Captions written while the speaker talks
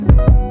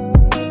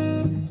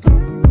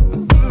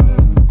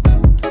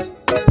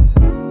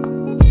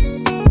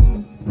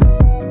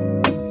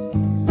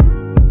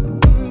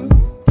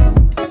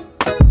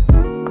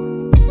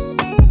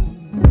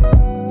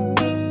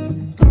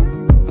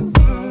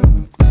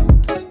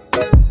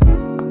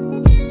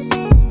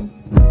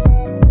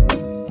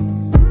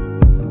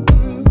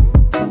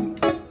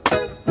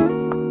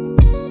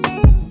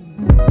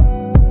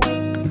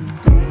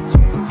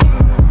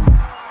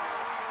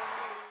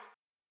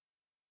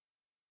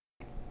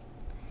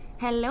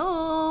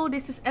Hello,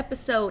 this is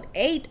episode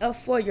 8 of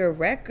For Your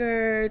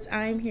Records.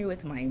 I'm here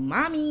with my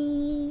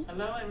mommy.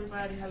 Hello,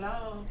 everybody.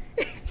 Hello.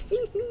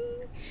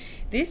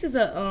 This is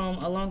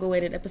a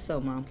long-awaited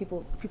episode, Mom.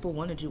 People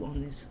wanted you on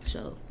this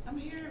show. I'm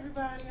here,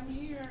 everybody. I'm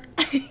here.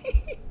 I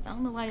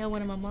don't know why y'all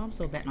wanted my mom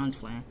so bad. No, I'm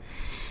just playing.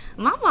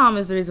 My mom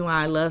is the reason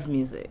why I love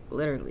music.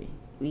 Literally,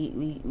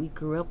 we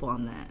grew up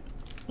on that.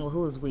 Well,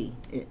 who is we?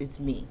 It's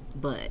me,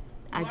 but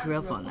I grew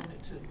up on that.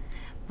 It too.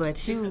 But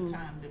Different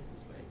time, different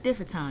space.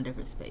 Different time,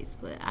 different space.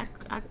 But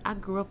I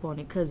grew up on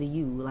it because of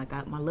you. Like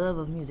my love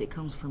of music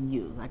comes from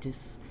you. I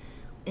just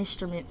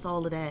instruments,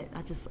 all of that.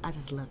 I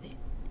just love it.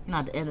 You know,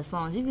 at the end of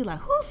songs, you be like,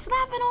 "Who's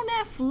snapping on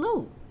that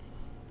flute?"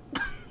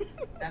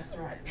 That's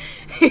right.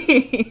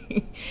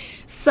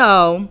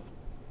 So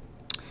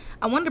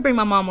I wanted to bring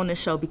my mom on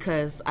this show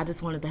because I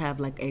just wanted to have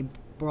like a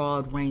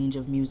broad range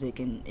of music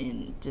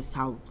and just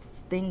how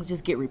things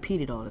just get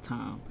repeated all the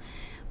time.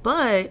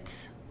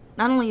 But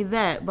not only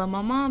that, but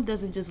my mom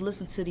doesn't just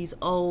listen to these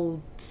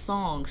old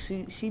songs.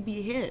 She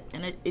be hip,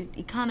 and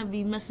it kind of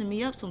be messing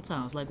me up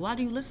sometimes. Like, why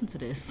do you listen to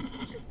this?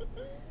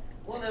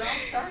 Well, it all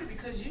started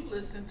because you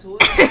listened to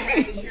it and you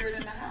had to hear it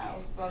in the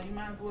house. So you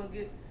might as well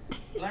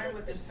learn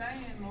what they're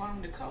saying and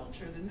learn the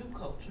culture, the new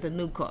culture. The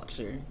new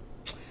culture.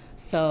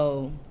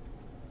 So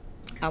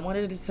I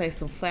wanted to say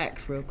some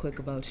facts real quick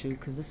about you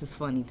because this is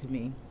funny to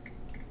me.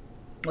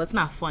 Well, it's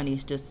not funny.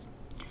 It's just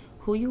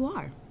who you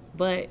are.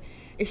 But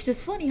it's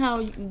just funny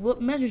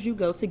what measures you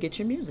go to get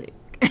your music.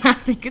 And I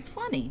think it's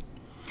funny.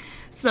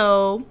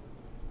 So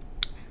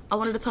I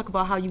wanted to talk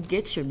about how you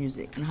get your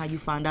music and how you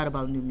find out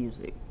about new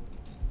music.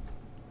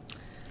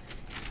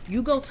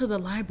 You go to the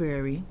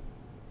library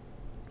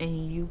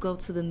and you go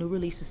to the new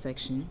releases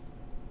section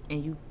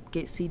and you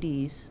get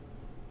CDs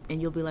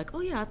and you'll be like,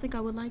 oh yeah, I think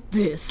I would like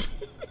this.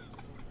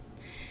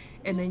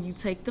 And then you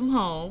take them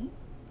home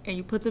and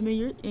you put them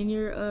in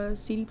your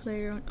CD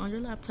player on your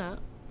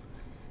laptop.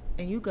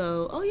 And you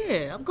go, oh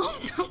yeah, I'm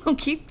gonna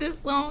keep this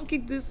song. I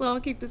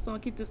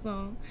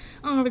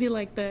don't really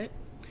like that.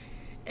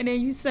 And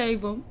then you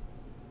save them,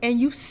 and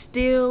you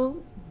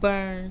still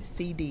burn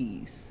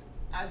CDs.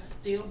 I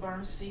still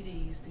burn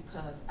CDs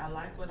because I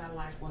like what I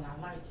like when I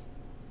like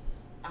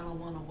it. I don't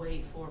want to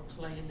wait for a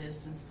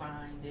playlist and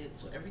find it.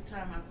 So every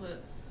time I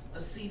put a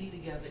CD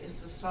together,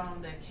 it's a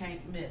song that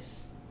can't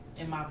miss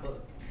in my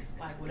book.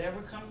 Like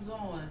whatever comes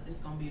on, it's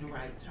gonna be the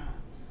right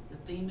time. The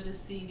theme of the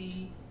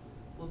CD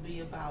will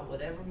be about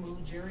whatever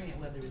mood you're in,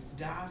 whether it's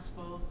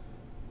gospel,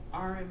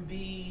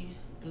 R&B,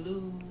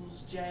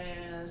 blues,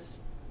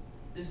 jazz,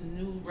 this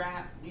new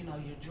rap, you know,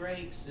 your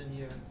Drakes and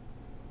your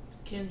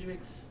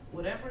Kendricks,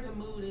 whatever the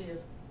mood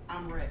is,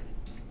 I'm ready.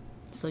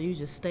 So you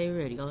just stay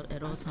ready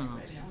at all times.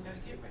 Ready. I don't gotta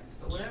get ready.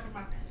 So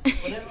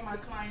whatever my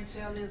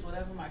clientele is,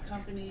 whatever my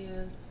company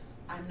is,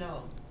 I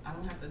know. I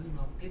don't have to,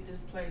 get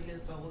this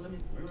playlist. So let me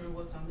remember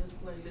what's on this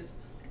playlist.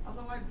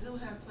 Although I do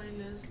have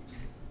playlists.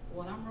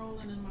 When I'm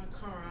rolling in my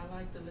car, I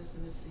like to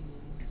listen to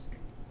CDs.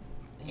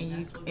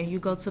 And you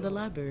go to the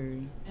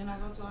library. And I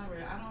go to the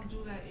library. I don't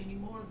do that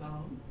anymore,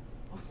 though.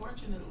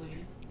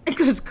 Unfortunately.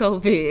 Because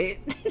COVID.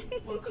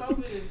 Well,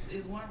 COVID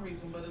is one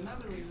reason, but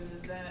another reason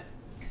is that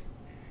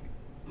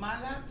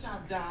my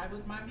laptop died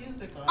with my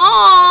music on.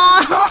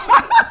 Aww!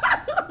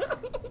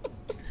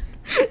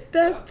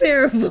 That's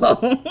terrible.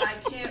 I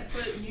can't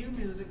put new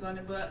music on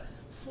it, but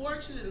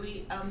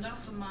fortunately,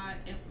 enough of my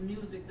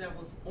music that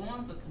was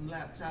on the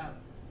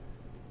laptop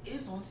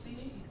is on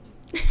CD.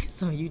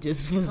 So you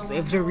just was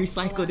able to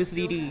recycle the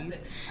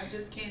CDs. I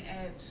just can't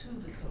add to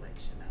the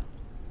collection now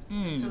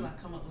until I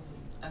come up with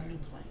a new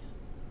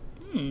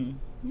plan.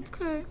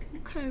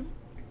 Okay.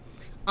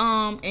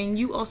 And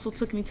you also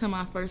took me to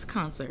my first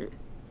concert.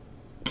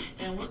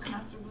 And what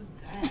concert was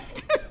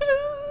that?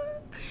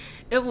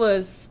 It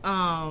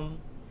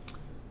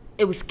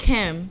was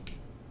Kim.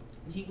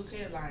 He was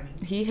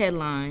headlining. He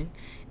headlined,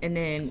 and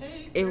then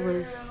it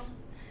was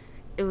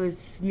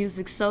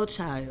Musiq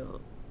Soulchild.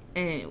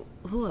 And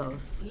who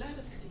else?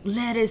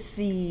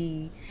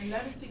 Ledisi. And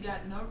Ledisi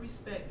got no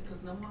respect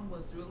because no one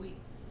was really,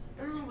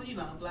 everyone was,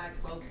 black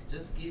folks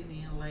just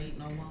getting in late.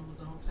 No one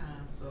was on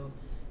time. So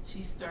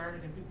she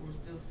started and people were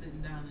still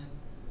sitting down. And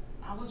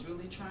I was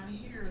really trying to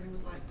hear. And it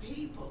was like,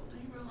 people, do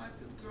you realize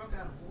this girl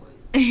got a voice?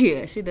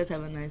 Yeah, she does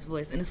have a nice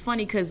voice. And it's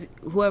funny because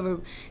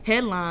whoever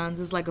headlines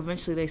is like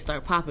eventually they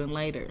start popping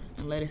later.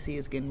 And Ledisi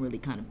is getting really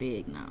kind of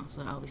big now.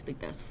 So I always think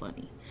that's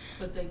funny.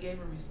 But they gave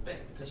her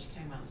respect because she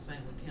came out and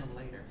sang with Kim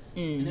later.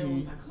 Mm-hmm. And everyone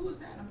was like, who is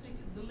that? I'm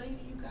thinking, the lady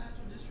you guys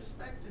were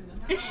disrespecting.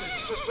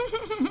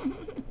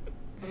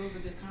 But it was a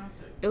good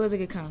concert. It was a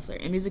good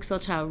concert. And Musiq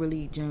Soulchild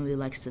really generally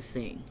likes to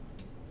sing.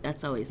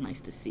 That's always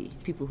nice to see.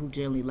 People who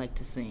generally like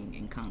to sing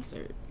in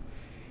concert.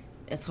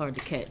 That's hard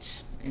to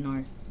catch in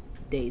our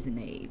days and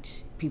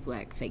age. People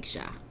act fake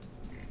shy.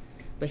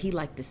 But he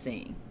liked to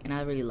sing. And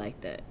I really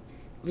like that.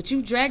 But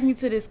you dragged me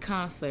to this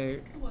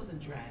concert. It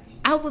wasn't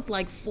dragging. I was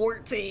like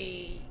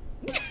 14.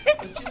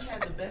 But you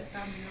had the best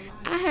time in your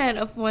life. I had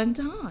a fun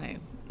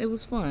time. It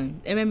was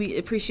fun. It made me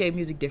appreciate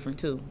music different,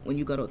 too. When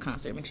you go to a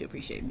concert, it makes you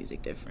appreciate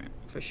music different,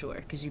 for sure,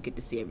 because you get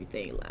to see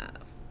everything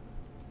live.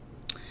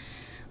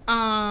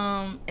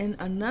 And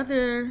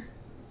another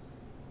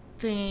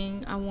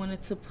thing I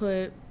wanted to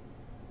put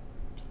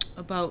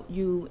about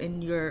you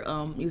and your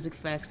music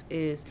facts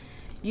is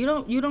you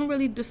don't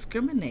really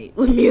discriminate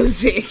with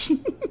music.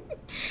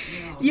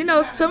 You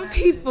know, some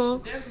people.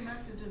 There's a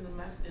message in the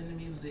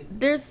music.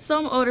 There's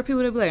some older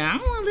people that be like, I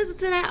don't want to listen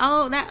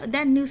to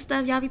that new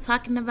stuff y'all be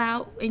talking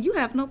about, and you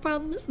have no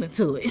problem listening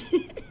to it.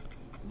 Well,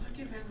 I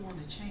give everyone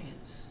a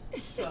chance.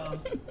 So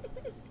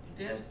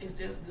if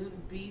there's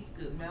good beats,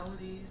 good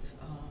melodies,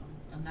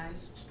 a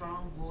nice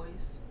strong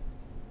voice,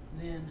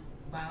 then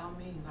by all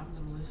means I'm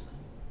gonna listen.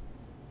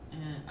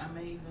 And I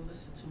may even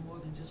listen to more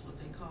than just what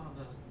they call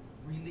the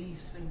release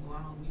single.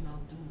 I'll,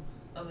 do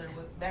other.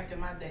 Back in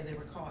my day, they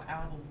were called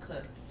album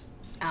cuts.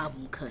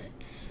 Album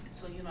cuts.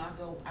 So I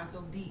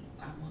go deep.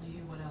 I want to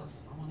hear what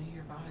else. I want to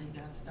hear about how you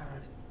got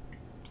started.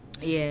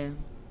 Yeah.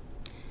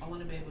 I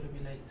want to be able to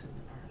relate to the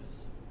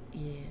artist.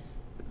 Yeah.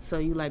 So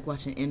you like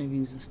watching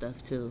interviews and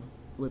stuff too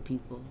with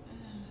people?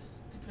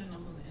 Depending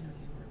on who the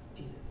interviewer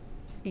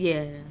is.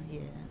 Yeah.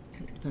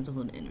 Depends on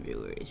who the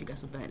interviewer is. You got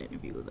some bad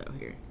interviewers out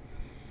here.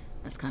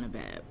 That's kind of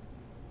bad.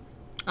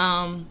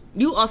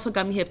 You also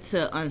got me hip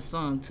to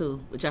Unsung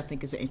too, which I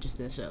think is an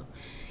interesting show,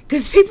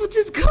 because people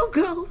just go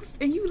ghost,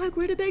 and you like,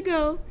 where did they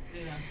go?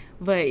 Yeah.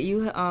 But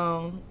you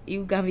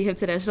got me hip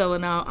to that show,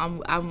 and now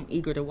I'm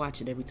eager to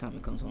watch it every time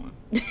it comes on.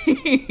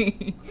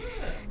 Good.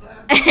 I'm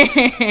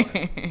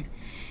glad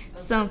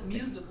Some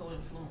musical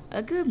influence.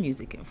 A good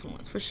music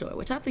influence for sure,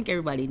 which I think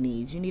everybody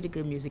needs. You need a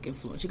good music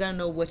influence. You gotta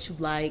know what you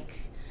like,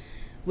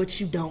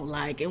 what you don't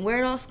like, and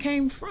where it all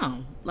came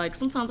from. Like,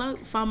 sometimes I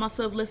find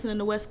myself listening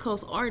to West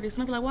Coast artists,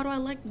 and I'm like, why do I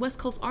like West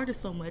Coast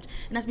artists so much?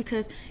 And that's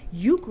because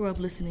you grew up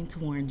listening to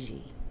Warren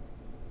G.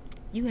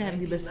 You had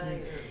me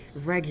listening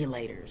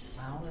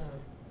Regulators.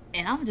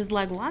 And I'm just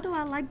like, why do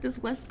I like this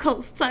West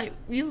Coast type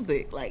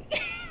music? Like,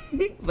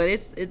 but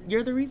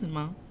you're the reason,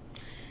 Mom.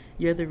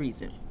 You're the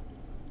reason.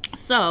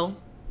 So,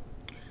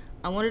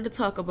 I wanted to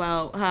talk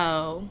about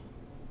how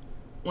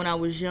when I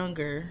was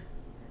younger,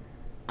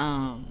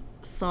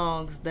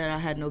 songs that I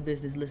had no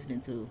business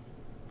listening to.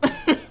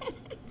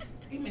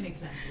 Give me an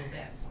example of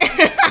that song.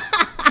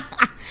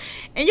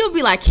 And you'll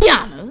be like,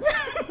 Kiana,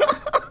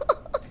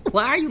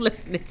 why are you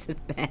listening to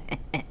that?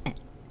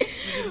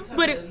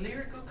 Because of the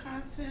lyrical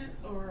content,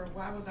 or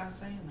why was I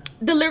saying that?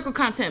 The lyrical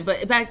content,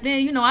 but back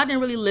then, I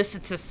didn't really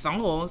listen to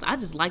songs. I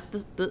just liked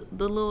the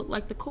little,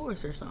 like the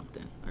chorus or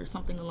something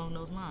along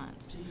those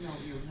lines. So you know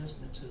what you were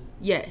listening to.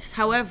 Yes.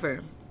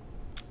 However,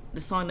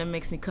 the song that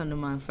makes me come to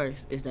mind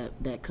first is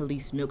that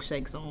Khalees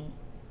Milkshake song.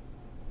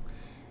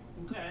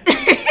 Okay.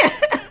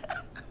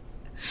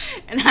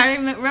 And I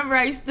remember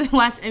I used to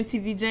watch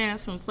MTV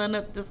Jams from sun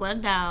up to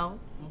sundown.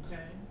 Okay.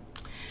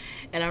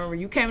 And I remember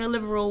you came in the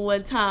living room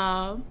one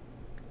time,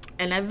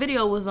 and that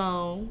video was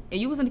on,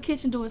 and you was in the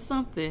kitchen doing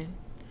something,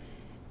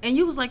 and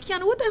you was like,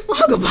 Kiana, what that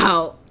song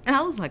about? And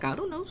I was like, I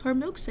don't know. Her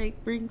milkshake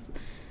brings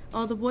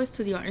all the boys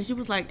to the yard. And she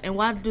was like, and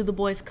why do the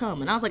boys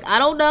come? And I was like, I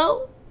don't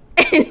know.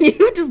 And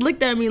you just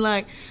looked at me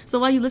like, so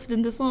why you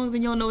listening to songs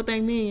and you don't know what they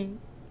mean?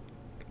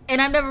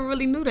 And I never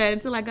really knew that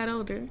until I got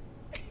older.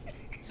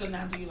 So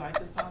now do you like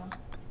the song?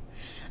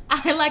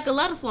 I like a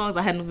lot of songs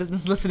I had no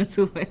business listening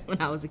to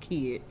when I was a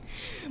kid.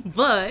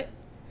 But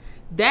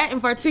that in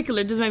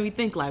particular just made me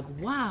think like,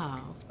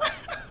 wow.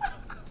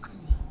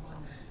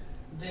 Well,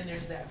 then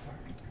there's that part.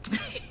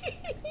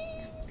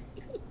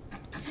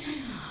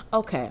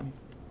 Okay.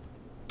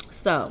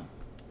 So,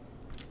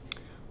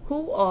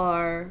 who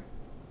are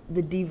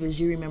the divas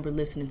you remember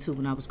listening to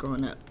when I was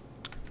growing up?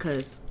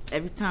 Because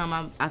every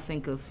time I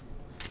think of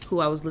who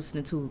I was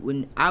listening to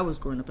when I was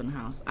growing up in the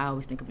house, I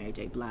always think of Mary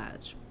J.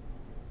 Blige.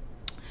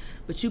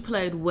 But you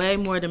played way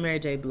more than Mary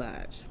J.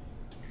 Blige.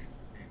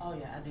 Oh,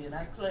 yeah, I did.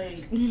 I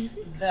played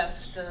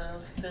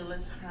Vesta,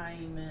 Phyllis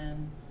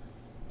Hyman,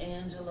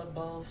 Angela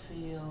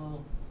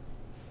Bofield,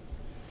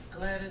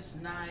 Gladys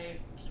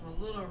Knight,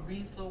 a little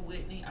Aretha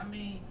Whitney. I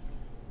mean,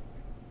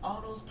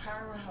 all those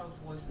powerhouse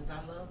voices.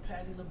 I love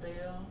Patti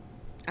LaBelle.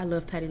 I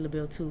love Patti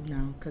LaBelle too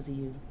now because of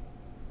you.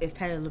 If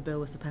Patti LaBelle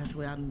was to pass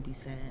away, I would be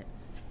sad.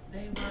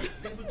 They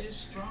were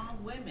just strong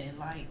women,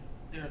 like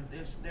their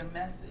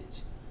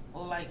message.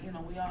 Or like,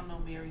 we all know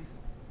Mary's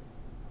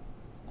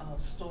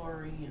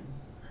story and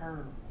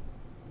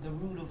the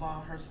root of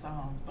all her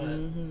songs, but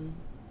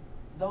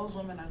those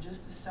women are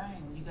just the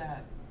same.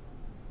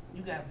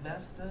 You got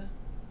Vesta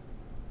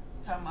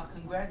talking about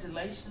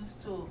congratulations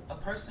to a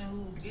person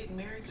who's getting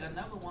married to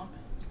another woman.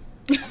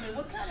 I mean,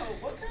 what kind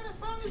of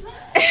song is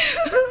that?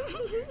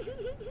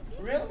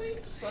 Really?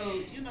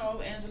 So,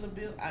 Angela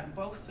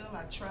Bofield,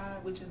 I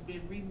Tried, which has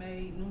been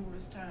remade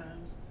numerous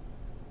times.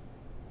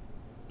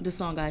 The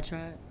song I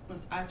Tried?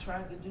 I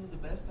tried to do the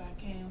best I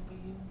can for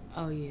you.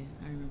 Oh, yeah.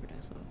 I remember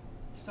that song.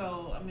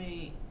 So, I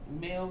mean,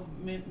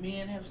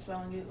 men have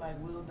sung it, like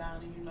Will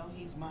Downing.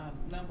 He's my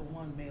number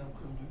one male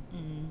crooner.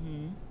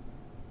 Mm-hmm.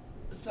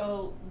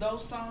 So,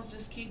 those songs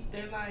just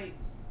they're like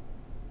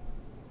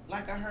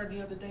I heard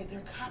the other day,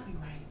 they're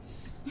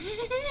copyrights.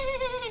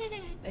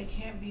 They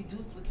can't be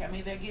duplicated. I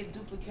mean, they get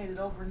duplicated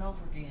over and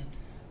over again.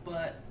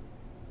 But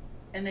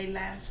and they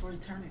last for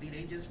eternity.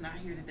 They just not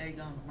here today,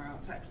 gone tomorrow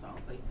type songs.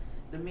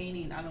 The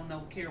meaning, I don't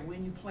know, care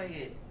when you play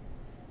it,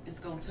 it's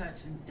gonna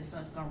touch and it's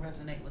gonna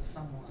resonate with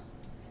someone.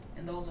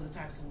 And those are the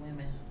types of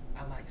women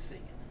I like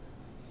singing.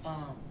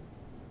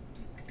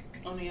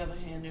 On the other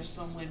hand, there's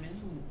some women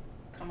who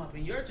come up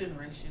in your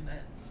generation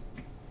that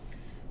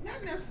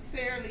not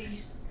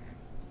necessarily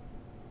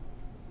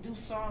do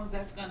songs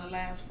that's gonna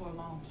last for a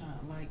long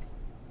time. Like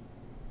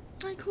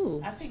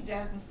who? I think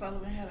Jasmine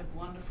Sullivan had a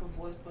wonderful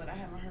voice, but I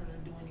haven't heard her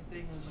do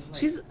anything as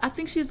of late. I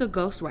think she's a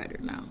ghostwriter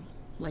now.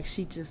 Like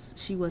she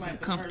wasn't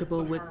Right,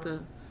 comfortable with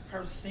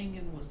her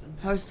singing was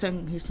impeccable. her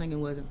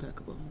singing was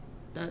impeccable.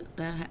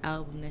 That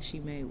album that she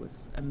made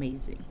was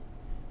amazing.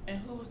 And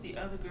who was the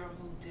other girl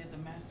who did the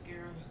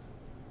Mascara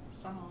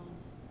song?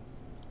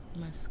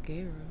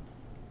 Mascara.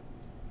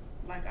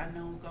 Like I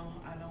don't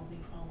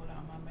leave home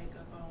without my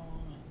makeup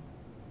on.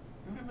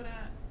 Remember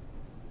that?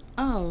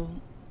 Oh,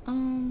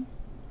 who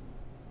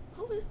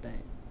is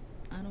that?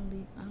 I don't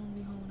leave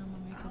home without my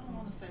makeup on. I don't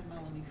want to say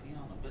Melanie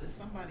Fiona, but it's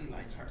somebody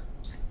like her.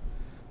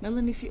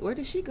 Melanie, where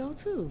did she go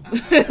to?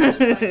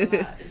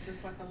 It's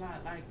just like a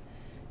lot. Like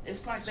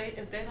it's like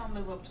if they don't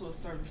live up to a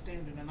certain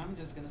standard, and I'm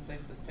just gonna say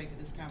for the sake of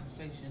this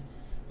conversation,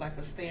 like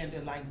a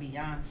standard like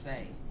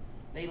Beyonce,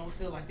 they don't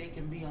feel like they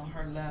can be on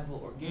her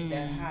level or get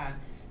that high,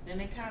 then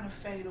they kind of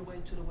fade away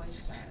to the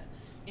wayside.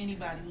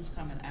 Anybody who's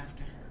coming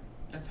after her,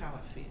 that's how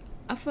I feel.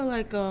 I feel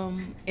like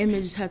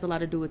image has a lot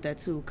to do with that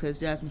too, because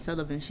Jasmine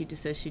Sullivan, she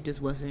just said she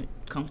just wasn't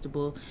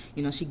comfortable.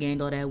 You know, she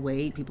gained all that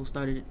weight. People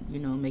started,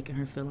 making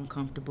her feel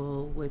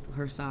uncomfortable with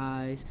her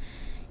size.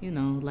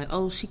 Like,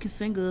 oh, she can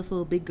sing good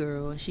for a big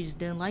girl, and she just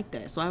didn't like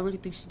that. So I really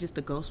think she's just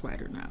a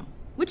ghostwriter now,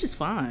 which is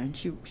fine.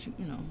 She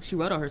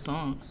wrote all her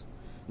songs,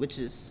 which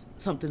is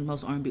something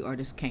most R&B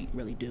artists can't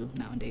really do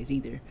nowadays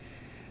either.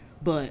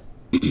 But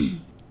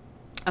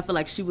I feel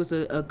like she was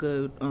a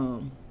good,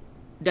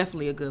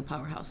 definitely a good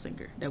powerhouse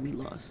singer that we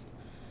lost.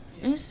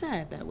 Yeah. And it's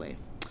sad that way.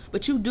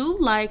 But you do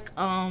like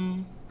her.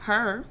 I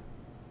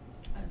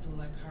do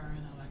like her,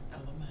 and I like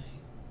Ella Mai.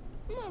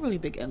 I'm not a really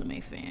big Ella Mai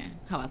fan,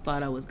 how I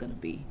thought I was going to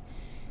be.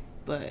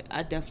 But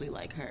I definitely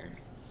like her.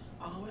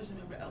 I always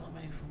remember Ella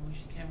Mai from when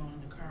she came on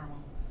in the car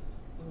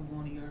when we were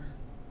going to your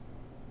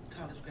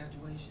college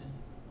graduation.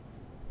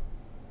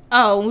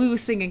 Oh, we were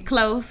singing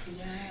Close.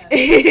 Yeah.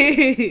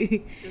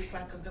 It's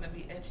like I'm going to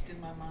be etched in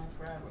my mind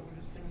forever. We're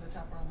just singing the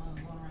top of our lungs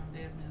going around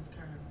Dead Man's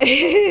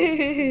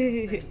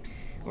Curve.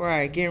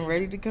 Right, getting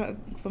ready to go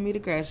for me to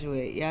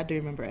graduate. Yeah, I do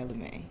remember Ella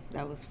Mai.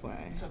 That was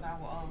fun. So I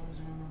will always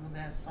remember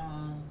that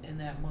song in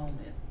that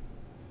moment.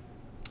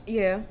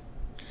 Yeah.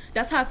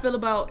 That's how I feel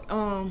about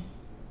Erykah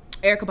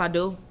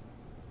Badu. Oh,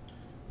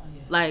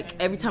 yeah. Like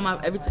every time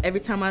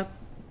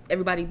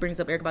everybody brings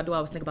up Erykah Badu, I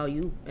always think about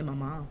you and my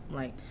mom.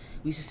 Like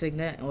we used to sing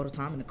that all the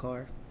time in the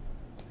car,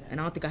 and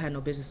I don't think I had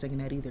no business singing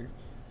that either.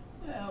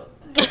 Well,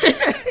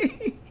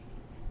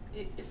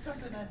 it's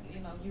something that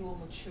you will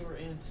mature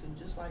into,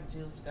 just like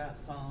Jill Scott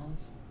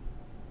songs.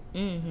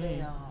 Mm-hmm.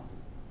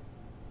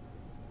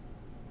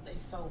 They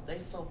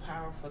so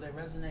powerful. They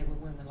resonate with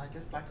women. Like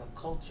it's like a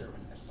culture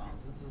in their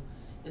songs.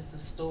 It's a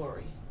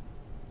story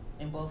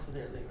in both of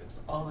their lyrics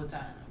all the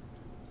time.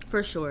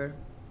 For sure.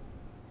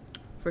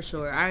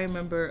 I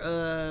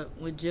remember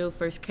when Jill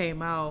first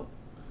came out,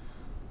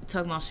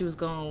 talking about she was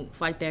gonna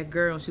fight that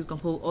girl and she was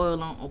gonna put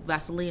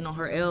Vaseline on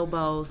her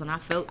elbows, and I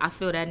feel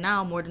that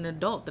now more than an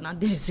adult than I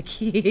did as a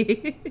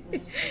kid.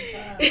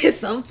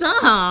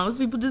 Sometimes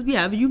people just be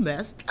having you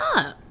messed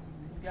up.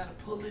 You gotta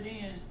pull it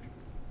in.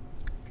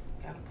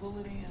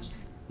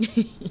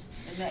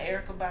 And that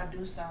Erykah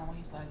Badu song when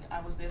he's like,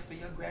 I was there for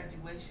your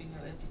graduation,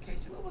 your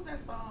education. What was that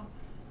song?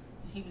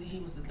 He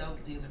was the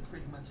dope dealer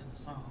pretty much in the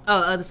song.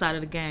 Oh, Other Side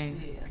of the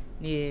Game.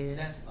 Yeah.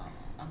 That song.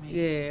 I mean,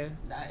 yeah.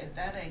 If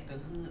that ain't the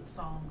hood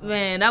song,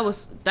 man,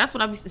 that's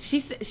what I be. She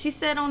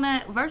said on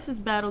that versus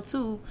battle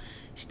too,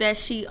 that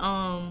she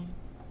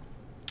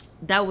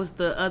that was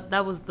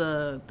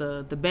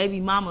the baby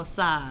mama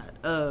side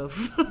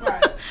of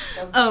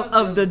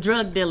of the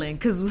drug dealing,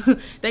 because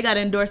they got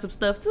to endorse some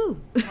stuff too.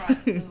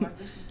 Right. Like,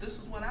 this is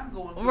what I'm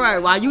going through. Right,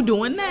 while you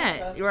doing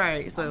that.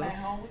 Right. So I'm at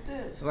home with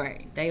this.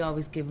 Right. They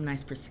always give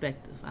nice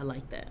perspective. I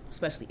like that.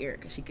 Especially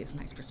Erykah. She gives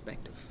nice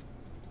perspective.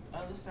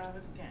 Other Side of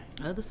the Game.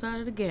 Other Side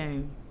of the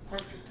Game.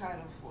 Perfect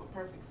title for a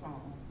perfect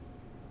song.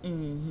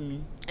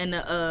 Mm-hmm. And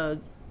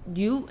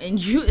you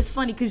it's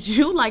funny because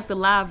you like the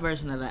live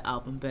version of that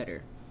album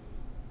better.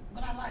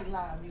 But I like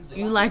live music.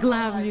 You like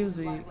live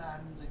music. I like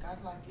live music. I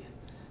like it.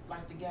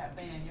 Like the Gap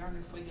Band,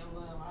 Yearning for Your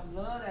Love. I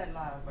love that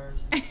live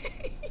version.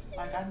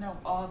 Like I know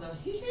all the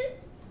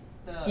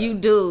you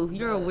do.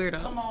 You're a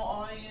weirdo. Come on,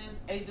 audience.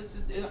 Hey,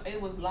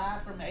 it was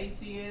live from the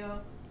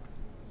ATL.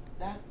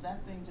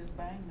 That thing just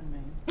banged to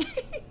me.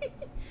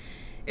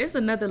 It's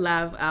another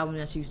live album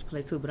that she used to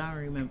play too, but I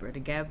don't remember. The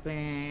Gap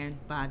Band,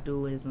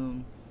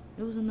 Baduism.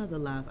 It was another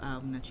live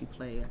album that you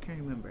played. I can't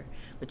remember.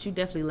 But you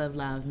definitely love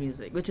live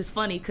music, which is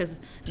funny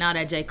because now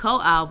that J.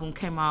 Cole album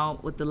came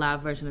out with the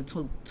live version of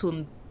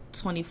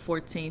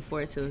 2014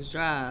 Forest Hills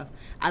Drive,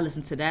 I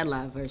listened to that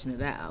live version of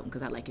that album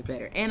because I like it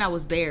better. And I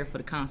was there for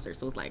the concert,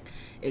 so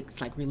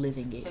it's like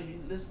reliving it. So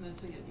you listening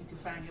to it, you can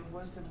find your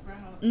voice in the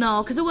crowd?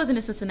 No, because it wasn't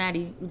in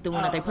Cincinnati, the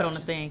one that they put on the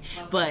gotcha. thing.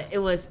 Okay. But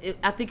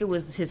I think it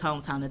was his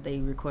hometown that they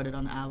recorded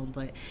on the album.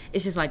 But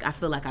it's just like I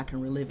feel like I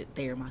can relive it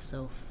there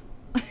myself.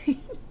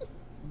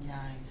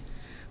 Nice.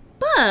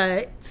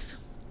 But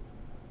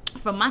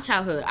from my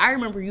childhood, I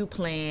remember you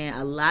playing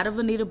a lot of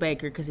Anita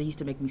Baker because it used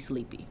to make me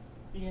sleepy.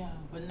 Yeah,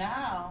 but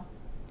now,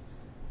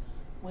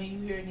 when you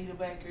hear Anita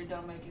Baker, it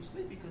don't make you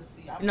sleepy because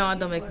No, it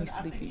don't make me I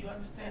sleepy. think you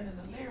understanding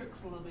the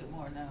lyrics a little bit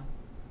more now.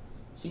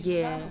 She's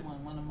Yeah. another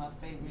one of my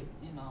favorite,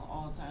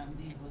 all-time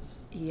divas.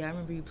 Yeah, I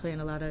remember you playing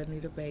a lot of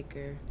Anita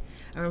Baker.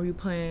 I remember you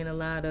playing a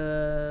lot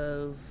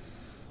of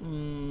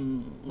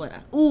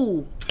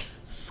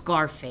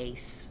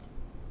Scarface.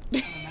 Now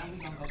we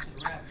gonna go to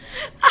the rap.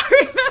 I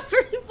remember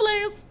you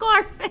playing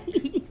Scarface.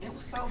 It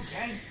was so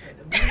gangster.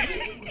 The music,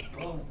 it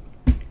was boom.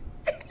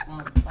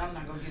 I'm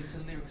not gonna get into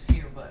lyrics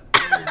here, but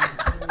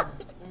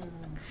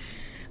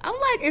I'm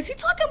like, is he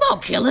talking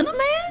about killing a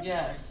man?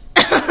 yes.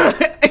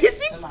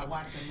 Is he? Till I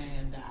watch a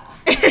man die.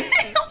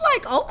 I'm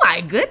like, oh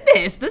my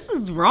goodness, this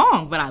is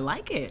wrong, but I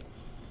like it.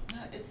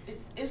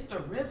 It's the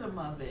rhythm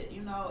of it,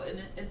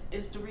 and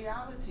it's the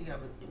reality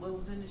of it. What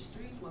was in the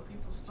streets, what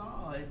people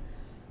saw, and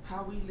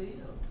how we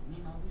lived. We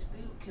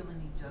still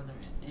killing each other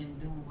and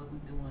doing what we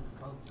doing to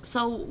folks.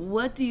 So,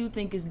 what do you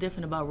think is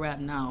different about rap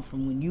now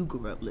from when you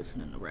grew up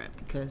listening to rap?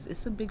 Because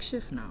it's a big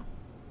shift now.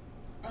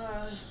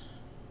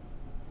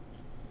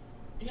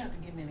 You have to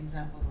give me an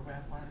example of a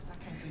rap artist. I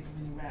can't think of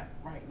any rap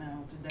right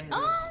now today.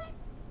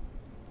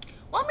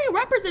 Well, I mean,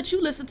 rappers that you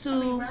listen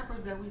to.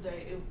 Rappers that we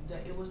date,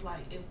 it was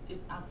like,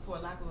 for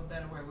lack of a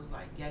better word, it was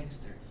like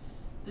gangster.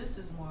 This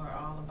is more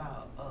all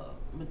about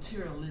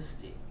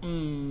materialistic.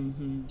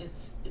 Mm-hmm.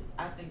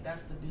 I think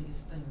that's the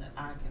biggest thing that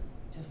I can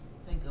just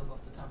think of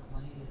off the top of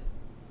my head.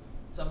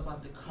 It's all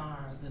about the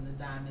cars and the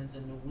diamonds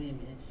and the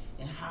women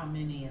and how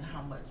many and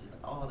how much and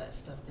all that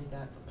stuff. They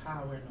got the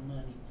power and the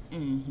money.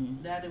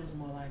 Mm-hmm. That it was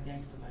more like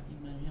gangster, like you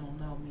don't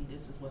know me.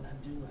 This is what I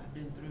do. I've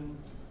been through.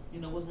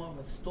 It was more of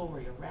a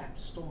story, a rap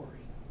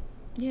story.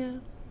 Yeah,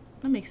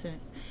 that makes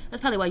sense. That's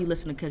probably why you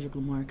listen to Kendrick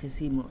Lamar, because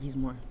he's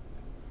more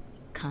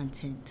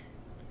content,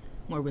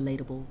 more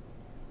relatable.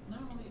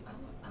 Not only,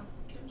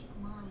 Kendrick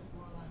Lamar is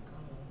more like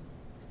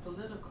it's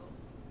political.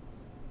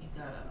 He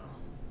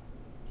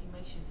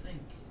makes you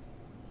think.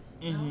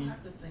 You don't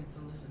have to think to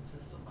listen to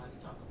somebody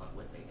talk about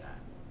what they got.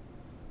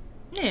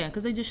 Yeah,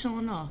 because they just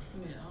showing off.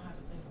 I don't have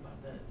to think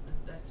about that.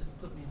 That just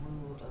put me in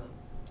mood of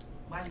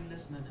why you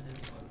listening to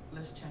this?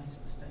 Let's change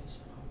the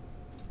station.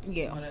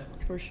 Yeah, whatever.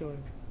 For sure.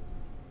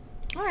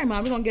 All right,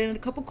 Mom, we're going to get into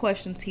a couple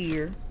questions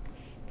here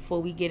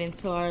before we get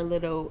into our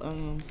little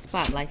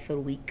spotlight for the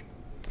week.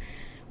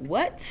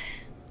 What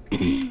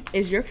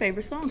is your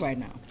favorite song right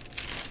now?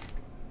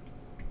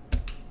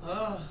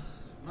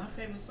 My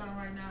favorite song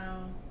right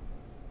now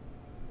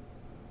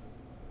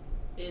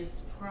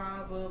is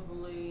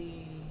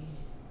probably...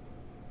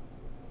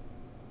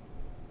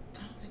 I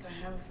don't think I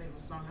have a favorite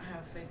song. I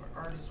have a favorite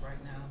artist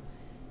right now.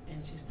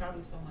 And she's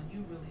probably someone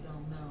you really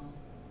don't know.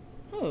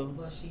 Who?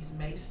 But she's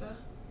Mesa.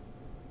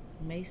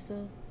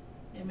 Mesa?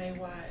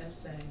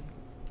 Maysa.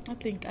 I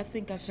think I've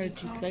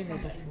heard you play her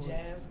She comes from before. a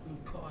jazz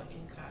group called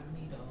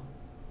Incognito.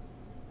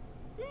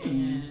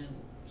 And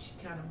she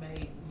kind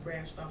of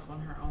branched off on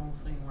her own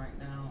thing right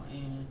now.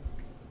 And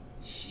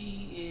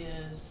she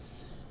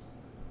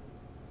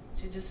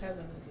just has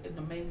an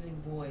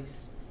amazing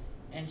voice.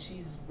 And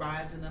she's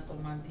rising up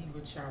on my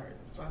diva chart.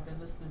 So I've been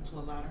listening to a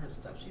lot of her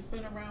stuff. She's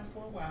been around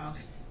for a while.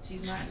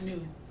 She's not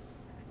new.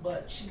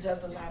 But she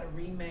does a lot of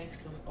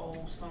remakes of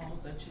old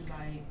songs that you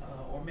like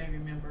or may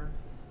remember,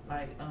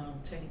 like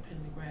Teddy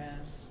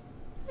Pendergrass.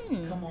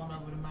 Come on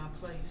over to my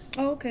place.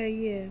 Oh, okay,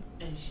 yeah.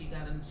 And she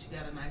got a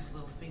nice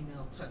little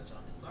female touch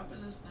on it. So I've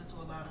been listening to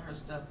a lot of her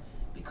stuff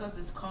because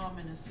it's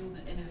calming and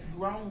soothing and it's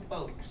grown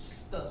folks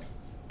stuff.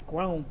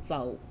 Grown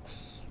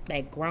folks.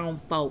 That grown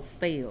folk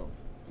feel.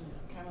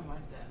 Yeah, kind of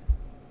like that.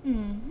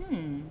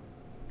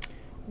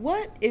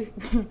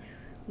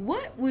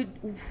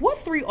 What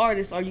 3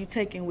 artists are you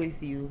taking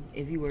with you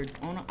if you were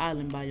on an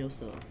island by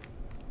yourself?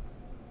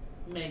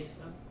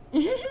 Mesa,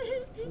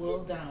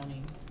 Will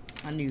Downing,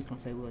 I knew you was gonna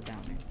say Will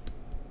Downing.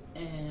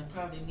 and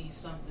probably need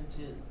something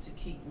to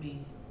keep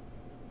me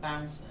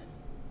bouncing.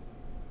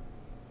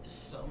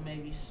 So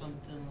maybe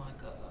something like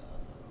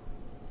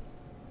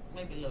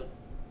maybe a little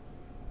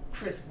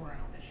Chris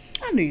Brownish.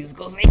 I knew you was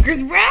gonna say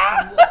Chris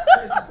Brown.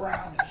 Chris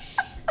Brownish.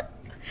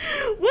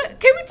 What?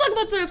 Can we talk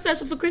about your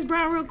obsession for Chris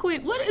Brown real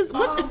quick?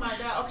 Oh my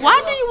God! Okay,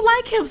 why do you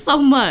like him so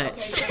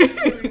much? Okay,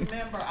 so you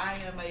remember,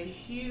 I am a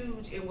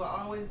huge and will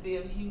always be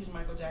a huge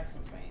Michael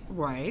Jackson fan.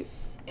 Right.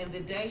 And the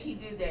day he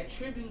did that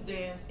tribute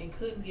dance and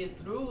couldn't get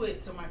through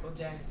it to Michael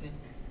Jackson,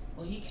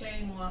 when he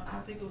came on, I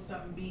think it was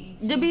something BET.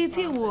 The BET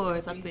sponsored,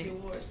 Awards, the I BET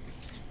think. Awards.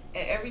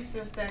 And ever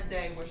since that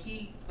day, where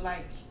he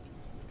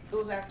it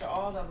was after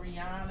all the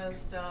Rihanna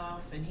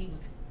stuff, and he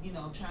was,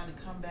 trying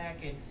to come back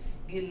and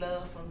get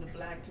love from the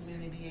black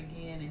community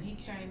again. And he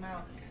came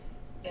out,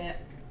 and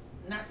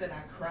not that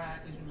I cried,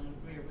 because you know,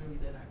 really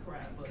that I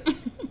cried, but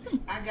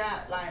I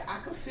got like, I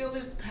could feel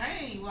his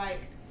pain.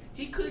 Like,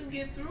 he couldn't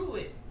get through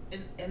it.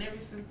 And ever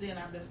since then,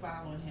 I've been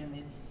following him,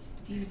 and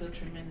he's a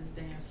tremendous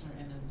dancer,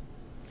 and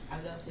I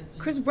love his.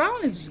 Chris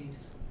Brown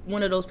is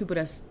one of those people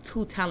that's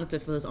too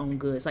talented for his own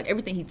good. It's like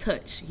everything he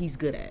touch, he's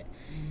good at.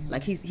 Mm-hmm.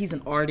 Like he's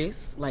an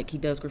artist. Like he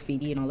does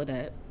graffiti and all of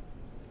that.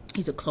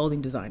 He's a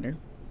clothing designer.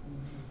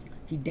 Mm-hmm.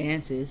 He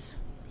dances.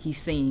 He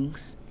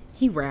sings.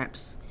 He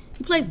raps.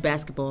 He plays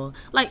basketball.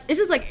 Like, it's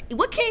just like,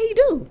 what can he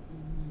do?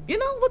 You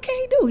know, what can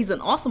he do? He's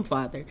an awesome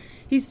father.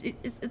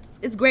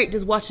 It's great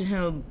just watching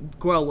him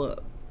grow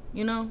up.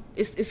 You know,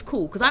 it's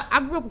cool because I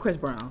grew up with Chris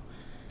Brown.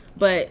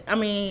 But, I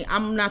mean,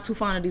 I'm not too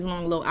fond of these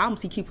long, low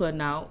albums he keep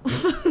putting out.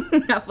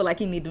 I feel like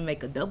he need to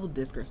make a double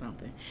disc or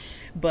something.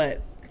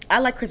 But I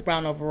like Chris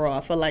Brown overall.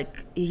 I feel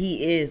like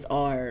he is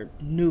our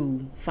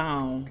new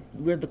found.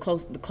 We're the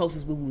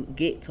closest we will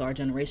get to our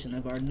generation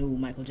of our new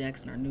Michael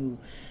Jackson, our new,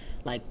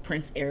 like,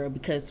 Prince era,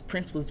 because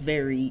Prince was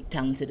very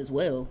talented as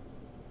well.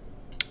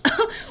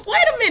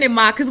 Wait a minute,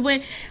 Ma, because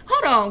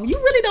hold on, you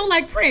really don't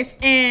like Prince.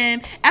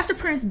 And after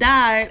Prince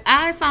died,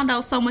 I found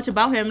out so much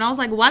about him, and I was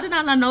like, why did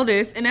I not know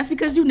this? And that's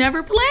because you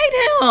never played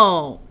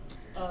him.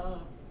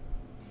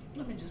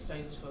 Let me just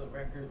say this for the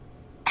record.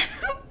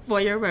 For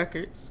your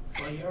records.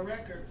 For your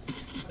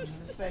records. I'm going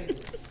to say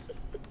this.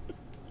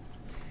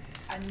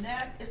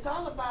 It's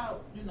all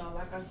about, you know,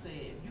 like I said,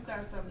 if you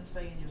got something to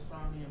say in your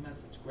song and your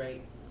message,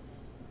 great.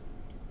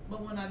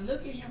 But when I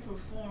look at him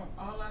perform,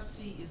 all I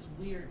see is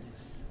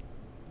weirdness.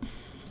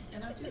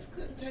 And I just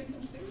couldn't take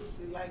him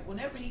seriously. Like,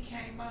 whenever he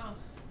came on,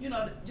 you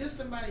know, just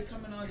somebody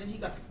coming on, and he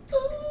go,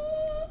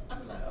 ooh, I'd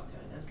be like,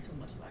 okay, that's too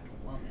much like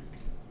a woman.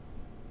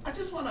 I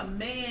just want a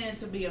man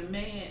to be a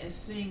man and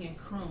sing and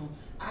croon.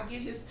 I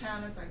get his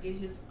talents, I get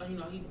his, you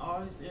know,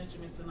 all his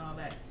instruments and all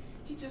that.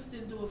 He just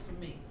didn't do it for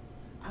me.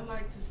 I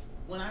like to,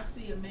 when I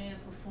see a man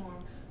perform,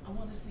 I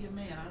want to see a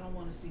man. I don't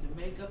want to see the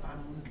makeup. I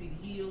don't want to see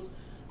the heels.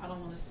 I don't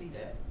want to see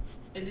that.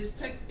 It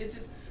just,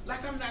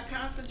 like I'm not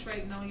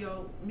concentrating on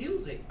your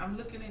music. I'm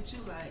looking at you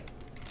like,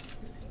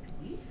 is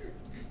he weird?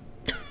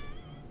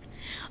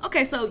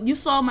 Okay, so you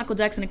saw Michael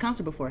Jackson in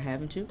concert before,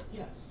 haven't you?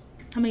 Yes.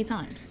 How many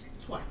times?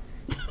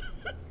 Twice.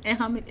 And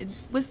how many?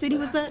 What city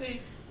was that?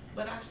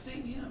 I've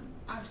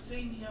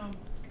seen him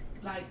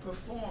like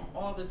perform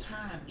all the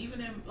time. Even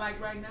in, like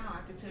right now,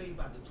 I can tell you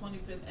about the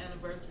 25th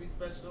anniversary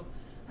special.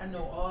 I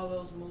know all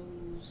those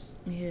moves.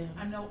 Yeah.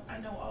 I know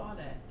all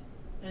that.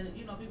 And,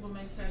 you know, people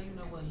may say, you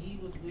know, well, he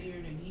was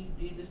weird and he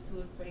did this to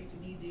his face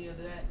and he did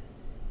that.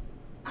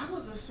 I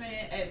was a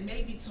fan at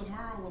Maybe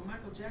Tomorrow when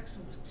Michael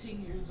Jackson was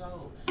 10 years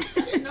old.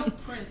 I didn't know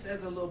Prince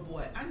as a little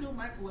boy. I knew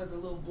Michael as a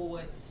little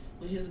boy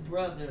with his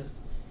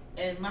brothers.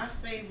 And my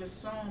favorite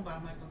song by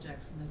Michael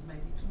Jackson is Maybe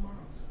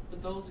Tomorrow. For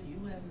those of you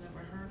who have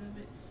never heard of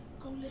it,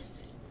 go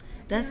listen.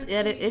 That's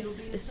it.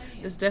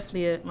 It's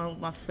definitely one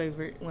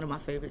of my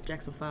favorite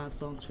Jackson 5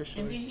 songs for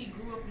sure. And then he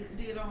grew up and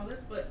did all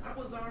this, but I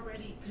was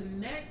already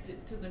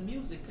connected to the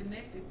music,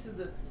 connected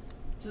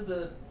to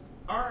the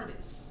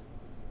artist.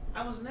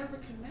 I was never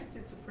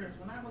connected to Prince.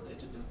 When I was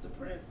introduced to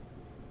Prince,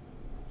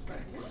 I was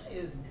like, what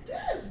is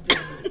this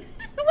dude?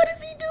 What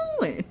is he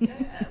doing?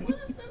 Yeah, what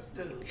is this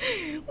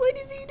dude? What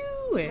is he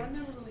doing? So I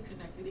never really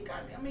connected.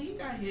 He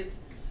got hits,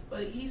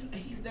 but he's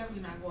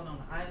definitely not going on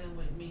the island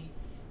with me.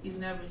 He's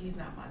not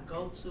my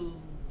go-to.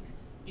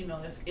 You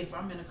know, if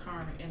I'm in a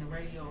car in the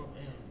radio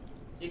and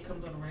it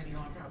comes on the radio,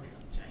 I'm probably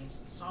going to change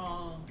the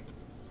song.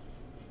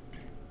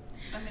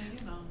 I mean,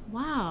 you know.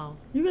 Wow.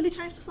 You really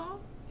changed the song?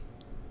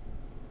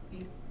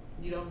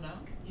 You don't know?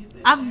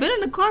 I've been in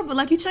the car, but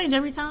like you change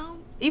every time?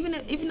 Even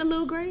the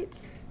Little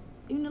Greats?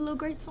 Even the Little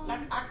Great song?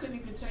 Like, I couldn't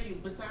even tell you,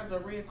 besides a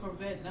red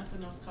Corvette,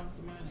 nothing else comes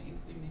to mind of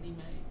anything that he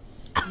made.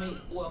 I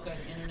mean, well, okay,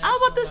 international. I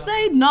was about to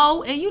say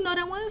no, and you know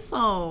that one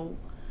song.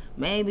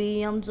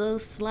 Maybe I'm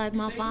just like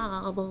my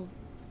father.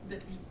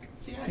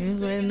 See how you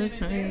singing and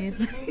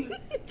dancing?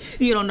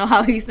 You don't know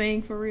how he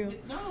sing for real?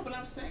 No, but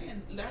I'm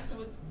saying that's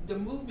what the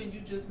movement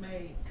you just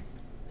made.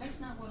 That's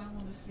not what I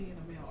want to see in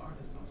a male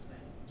artist on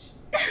stage.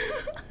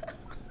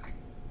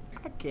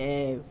 I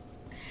guess.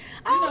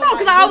 I don't know,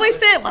 because I always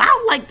said, well, I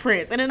don't like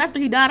Prince. And then after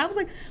he died, I was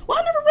like, well,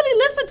 I never really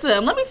listened to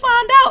him. Let me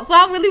find out. So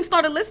I really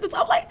started listening to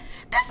him. I'm like,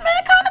 this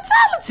man kind of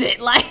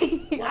talented.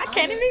 Like, well, I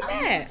can't even be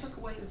mad. I never took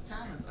away his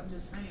talents. I'm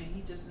just saying,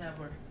 he just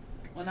never,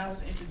 when I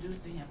was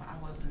introduced to him,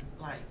 I wasn't,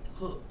 like,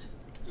 hooked.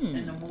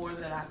 And the more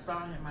that I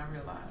saw him, I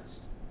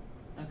realized,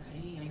 okay,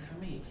 he ain't for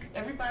me.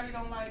 Everybody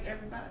don't like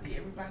everybody.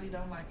 Everybody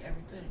don't like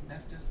everything.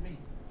 That's just me.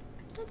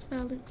 That's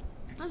valid.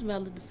 That's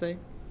valid to say.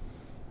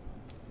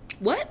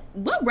 What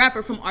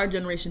rapper from our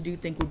generation do you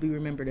think will be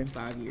remembered in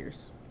 5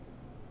 years?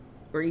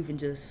 Or even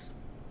just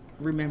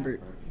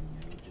remembered?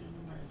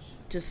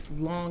 Just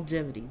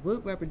longevity.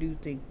 What rapper do you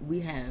think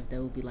we have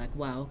that will be like,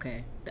 wow,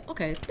 okay,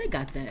 they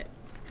got that.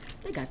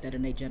 They got that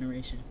in their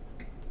generation.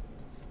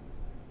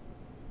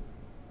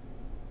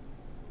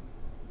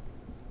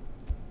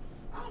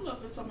 I don't know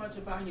if it's so much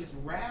about his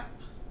rap,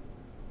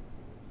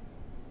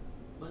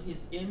 but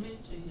his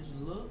image and his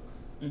look.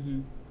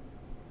 Mm-hmm.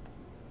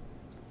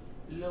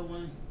 Lil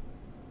Wayne.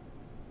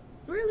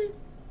 Really?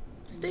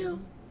 Still?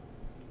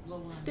 Lil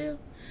Wayne. Still?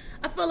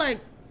 I feel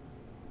like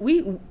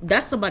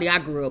that's somebody I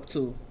grew up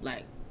to.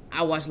 Like,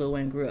 I watched Lil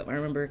Wayne grow up. I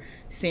remember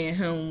seeing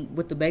him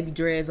with the baby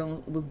dreads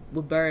on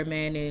with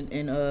Birdman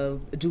and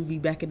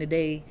Juvie back in the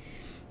day.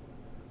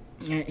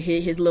 And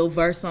his little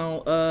verse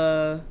on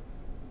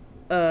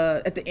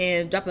at the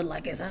end, drop it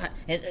like it's hot,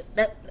 and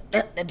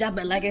that drop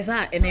it like it's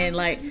hot, and then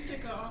like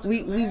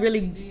we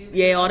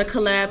really all the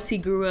collabs he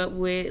grew up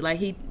with, like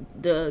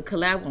the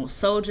collab on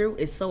Soldier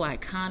is so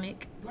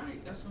iconic.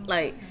 Right, that's what I'm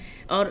like saying.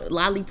 all the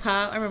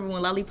Lollipop. I remember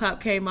when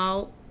Lollipop came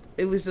out,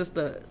 it was just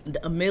a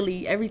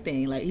Millie,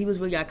 everything. Like he was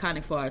really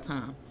iconic for our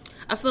time.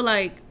 I feel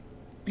like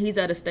he's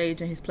at a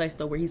stage in his place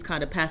though where he's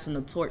kind of passing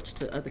the torch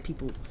to other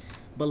people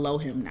below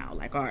him now.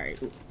 Like, all right,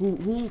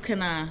 who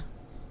can I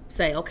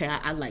say, okay,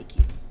 I like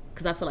you?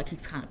 Because I feel like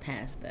he's kind of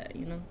past that,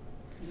 you know?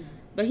 Yeah.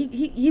 But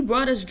he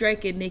brought us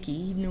Drake and Nicki.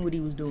 He knew what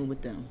he was doing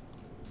with them.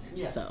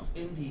 Yes, so.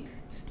 indeed.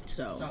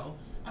 So,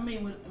 I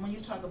mean, when you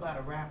talk about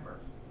a rapper,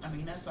 I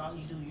mean, that's all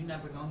he do. You're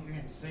never going to hear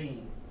him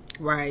sing.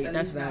 Right, At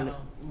that's least not valid.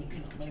 on,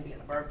 maybe at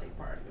a birthday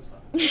party or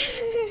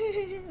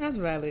something. That's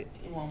valid.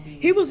 It won't be.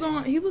 He was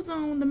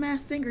on The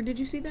Masked Singer. Did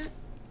you see that?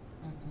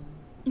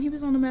 He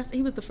was on The Masked.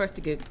 He was the first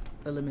to get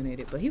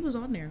eliminated, but he was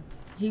on there.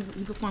 He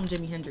performed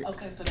Jimi Hendrix.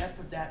 Okay, so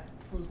that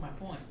proves my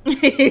point.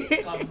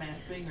 It's called The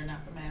Masked Singer,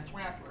 not The Masked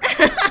Rapper.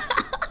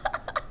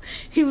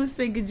 He was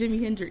singing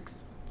Jimi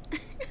Hendrix.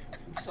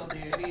 So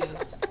there it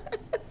is.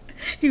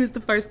 He was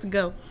the first to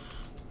go.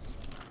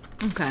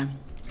 Okay.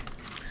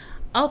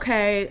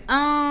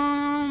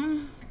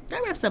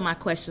 That wraps up my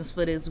questions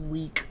for this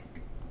week.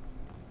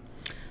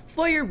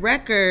 For your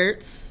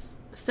records,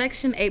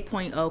 Section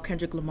 8.0,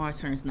 Kendrick Lamar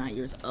turns 9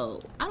 years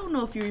old. I don't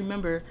know if you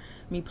remember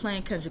me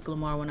playing Kendrick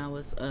Lamar when I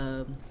was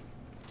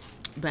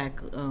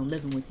back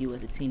living with you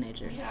as a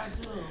teenager. Yeah, I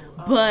do.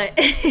 But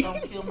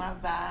Don't kill my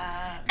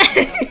vibe.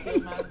 Don't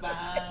kill my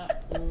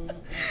vibe.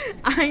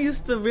 Mm-hmm. I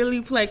used to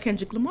really play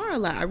Kendrick Lamar a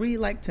lot. I really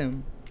liked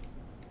him.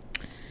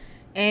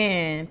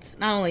 And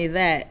not only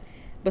that,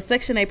 but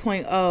Section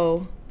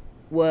 8.0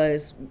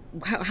 was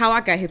how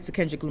I got hip to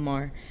Kendrick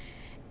Lamar.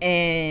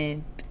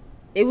 And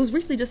it was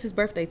recently just his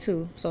birthday,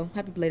 too. So,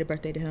 happy belated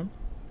birthday to him.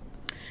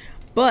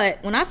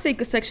 But when I think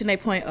of Section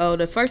 8.0,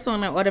 the first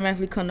song that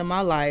automatically come to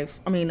my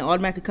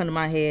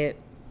head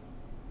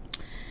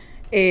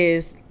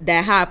is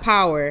that High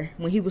Power,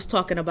 when he was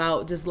talking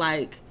about just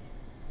like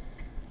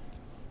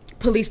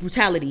police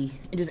brutality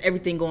and just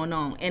everything going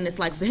on. And it's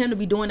like for him to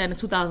be doing that in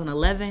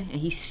 2011 and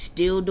he's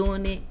still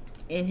doing it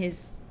in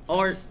his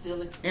art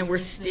and we're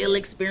still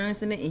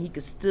experiencing it and he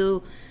could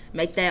still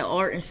make that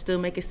art and still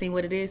make it seem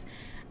what it is.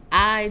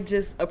 I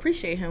just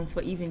appreciate him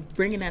for even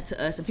bringing that to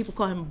us. And people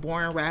call him a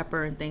boring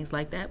rapper and things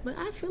like that, but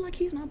I feel like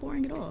he's not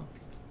boring at all.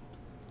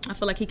 I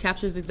feel like he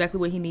captures exactly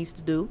what he needs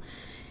to do.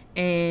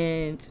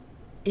 And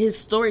his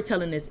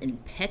storytelling is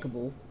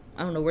impeccable.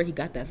 I don't know where he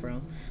got that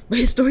from, but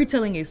his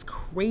storytelling is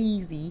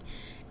crazy.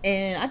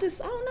 And I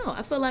don't know.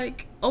 I feel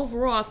like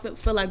overall, I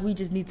feel like we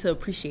just need to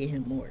appreciate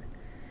him more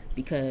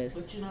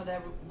because. But you know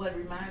that what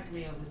reminds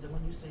me of is that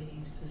when you say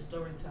he's his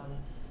storyteller,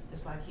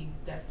 it's like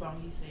that song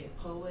he said,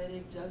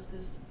 "Poetic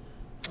Justice."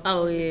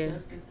 Oh yeah,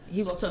 Justice.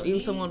 he was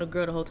talking on the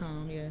girl the whole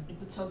time. Yeah.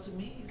 But so to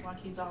me, it's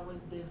like he's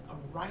always been a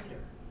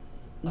writer.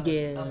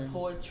 Of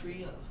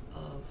poetry,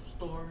 of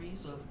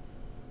stories, of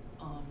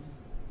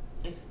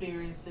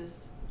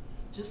experiences.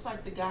 Just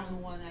like the guy who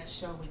won that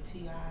show with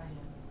T.I. and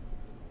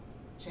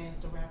Chance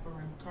the Rapper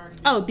and Cardi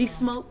B. Oh, D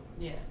Smoke.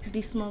 Yeah,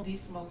 D Smoke. D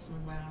Smoke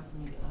reminds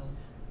me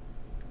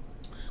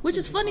of. Which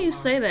is funny you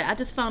say that. I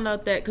just found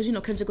out that because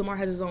Kendrick Lamar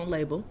has his own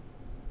label,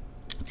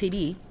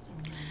 TD.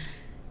 Mm-hmm.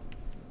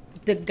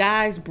 The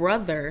guy's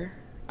brother,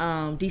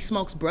 D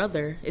Smoke's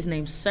brother, is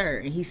named Sir,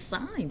 and he's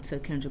signed to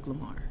Kendrick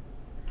Lamar.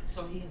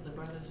 So he has a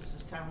brother just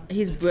as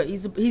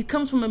talented. He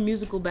comes from a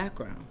musical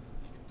background.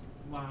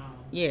 Wow.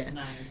 Yeah.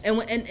 Nice.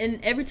 And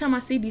every time I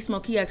see D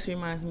Smoke, he actually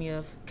reminds me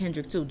of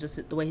Kendrick too.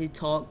 Just the way he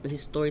talked,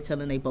 his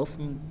storytelling. They both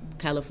from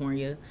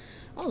California.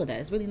 All of that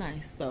is really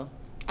nice. So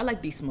I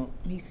like D Smoke.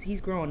 He's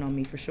growing on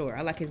me for sure.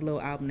 I like his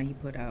little album that he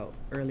put out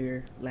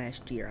earlier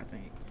last year, I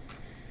think.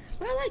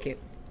 But I like it.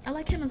 I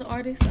like him as an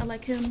artist. I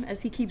like him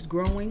as he keeps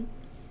growing.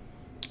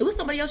 It was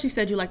somebody else you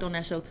said you liked on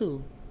that show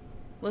too.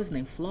 What's his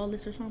name?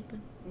 Flawless or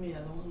something? Yeah,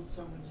 the one who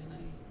sung with Janae.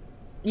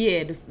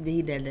 Yeah,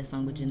 he did that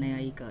song with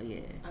Janae Aiko,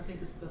 yeah. I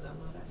think it's because I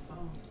love that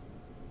song.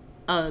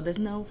 There's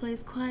no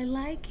place quite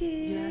like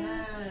it.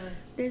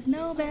 Yes. There's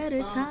no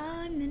better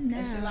time than now.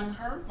 And so like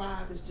her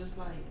vibe is just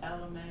like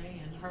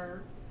LMA and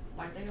her.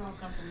 Like they all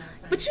come from that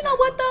same. But you know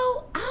what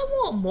though? I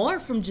want more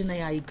from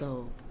Janae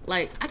Aiko.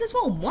 Like, I just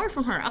want more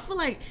from her. I feel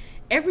like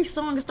every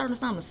song is starting to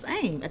sound the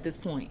same at this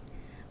point.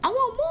 I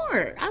want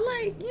more.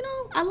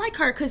 I like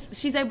her because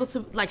she's able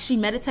to, like, she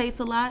meditates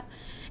a lot.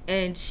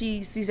 And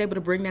she's able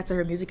to bring that to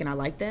her music, and I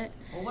like that.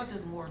 Well, what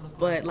does more look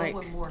but, like?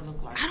 What would more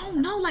look like? I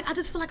don't know. Like, I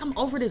just feel like I'm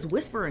over this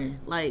whispering.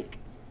 Like,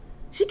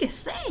 she can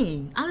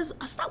sing. I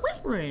stop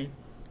whispering.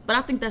 But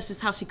I think that's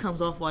just how she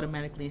comes off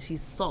automatically, and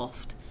she's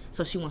soft,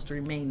 so she wants to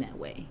remain that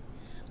way.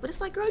 But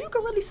it's like, girl, you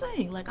can really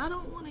sing. Like, I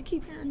don't want to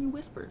keep hearing you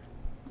whisper.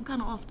 I'm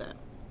kind of off that.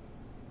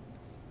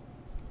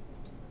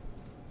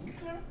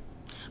 Okay.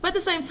 But at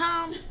the same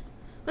time,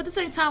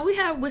 we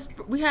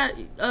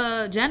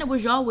had Janet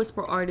was y'all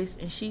whisper artist,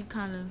 and she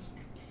kind of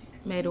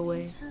made a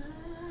way.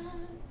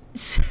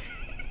 She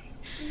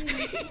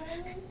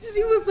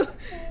was.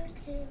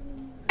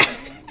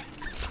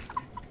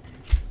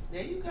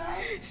 There you go.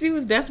 She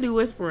was definitely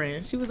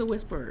whispering. She was a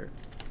whisperer.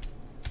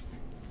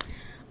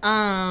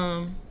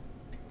 I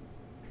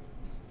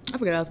forgot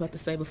what I was about to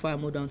say before I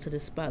moved on to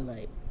this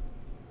spotlight.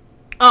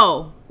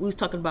 Oh, we was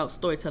talking about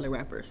storyteller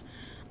rappers.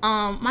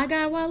 My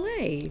guy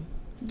Wale.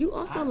 You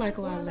also like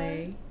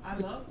Wale. I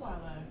love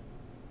Wale.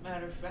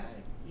 Matter of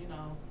fact,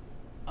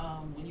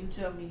 when you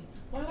tell me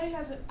Wale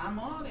has it, I'm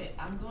on it.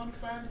 I'm going to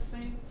find the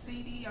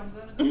CD. I'm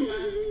going to go find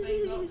the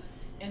single,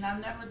 and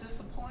I'm never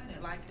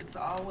disappointed. Like it's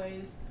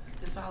always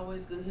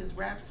good. His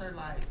raps are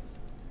like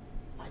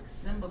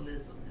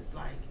symbolism. It's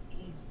like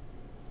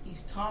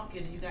he's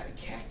talking, and you got to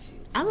catch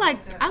it. I like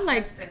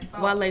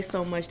Wale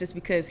so much just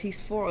because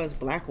he's for us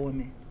black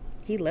women.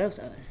 He loves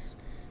us.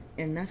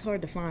 And that's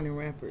hard to find in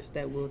rappers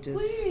that will just.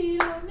 We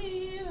don't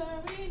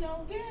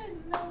get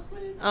no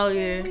sleep. Oh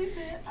yeah,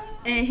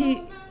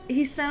 and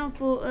he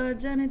sampled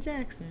Janet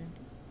Jackson.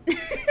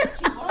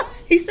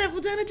 He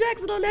sampled Janet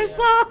Jackson on that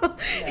song.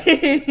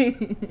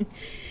 Yeah.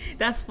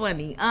 That's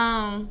funny.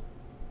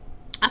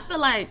 I feel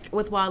like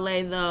with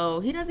Wale though,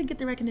 he doesn't get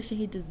the recognition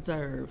he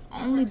deserves.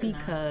 I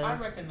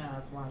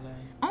recognize Wale.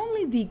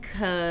 Only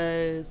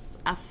because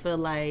I feel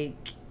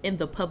like in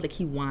the public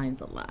he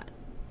whines a lot,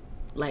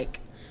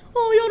 like.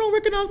 Oh, y'all don't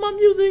recognize my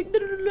music,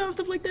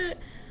 stuff like that.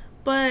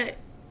 But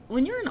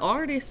when you're an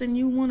artist and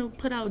you want to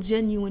put out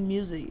genuine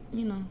music,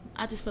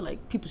 I just feel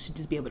like people should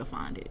just be able to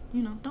find it.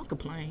 Don't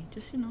complain.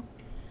 Just,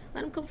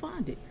 let them come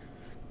find it.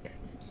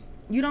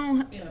 You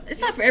don't. Yeah, it's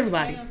not for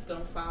everybody. Fans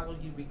gonna follow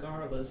you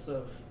regardless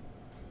of,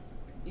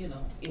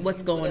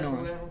 what's going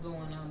on. Whatever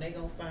going on, they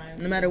gonna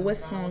find. No matter what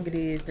song it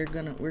is,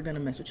 we're gonna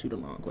mess with you the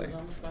long way. I'm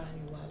gonna find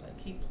you while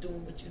keep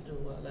doing what you do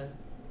while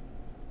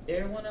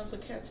everyone else will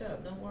catch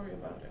up. Don't worry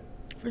about it.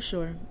 For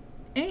sure.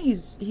 And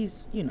he's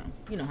you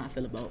know how I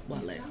feel about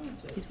Wale.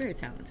 He's very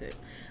talented.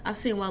 I've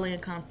seen Wale in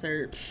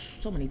concert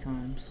so many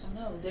times. I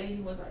know. The day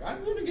he was like,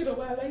 I'm going to get a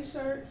Wale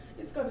shirt.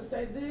 It's going to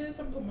say this.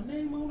 I'm going to put my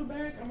name on the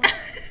back.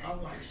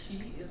 I'm like,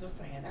 she is a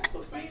fan. That's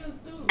what fans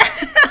do.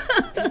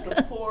 They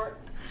support.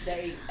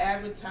 They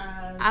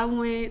advertise. I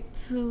went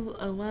to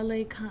a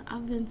Wale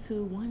I've been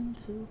to 1,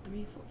 2,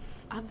 3, 4.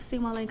 I've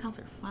seen Wale in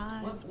concert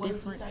 5 what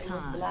different times. It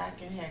was black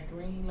and had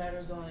green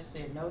letters on it.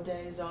 Said no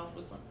days off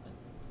or something.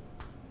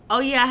 Oh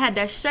yeah, I had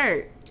that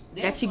shirt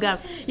that you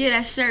got. Yeah,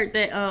 that shirt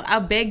that I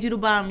begged you to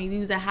buy me. We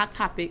was at Hot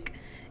Topic,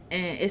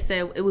 and it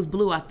said it was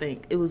blue. I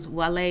think it was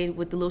Wale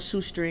with the little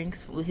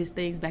shoestrings with his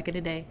things back in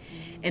the day,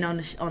 and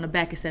on the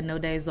back it said "No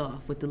Days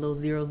Off" with the little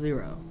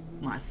 00.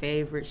 My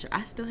favorite shirt.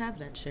 I still have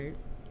that shirt.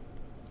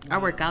 I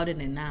work out in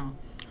it now,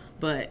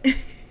 but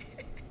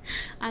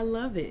I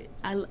love it.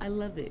 I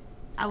love it.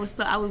 I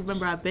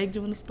remember I begged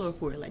you in the store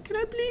for it. Like, can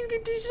I please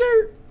get this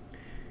shirt?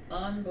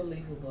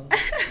 Unbelievable.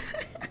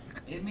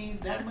 It means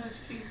that much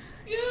to you.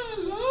 Yeah, I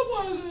love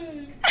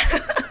Wale.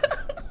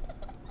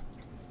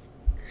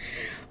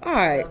 All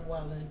right. I love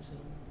Wale too.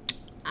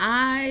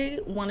 I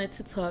wanted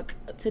to talk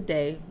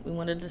today. We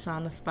wanted to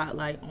shine the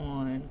spotlight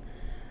on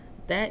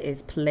that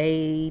is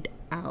Played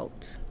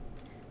Out.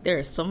 There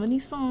are so many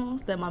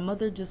songs that my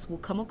mother just will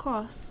come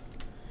across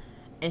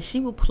and she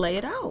will play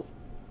it out.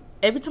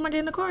 Every time I get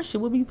in the car, she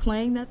will be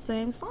playing that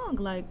same song.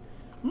 Like,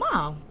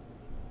 Mom,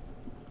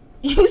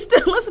 you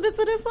still listening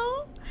to this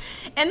song?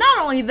 And not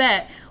only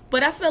that,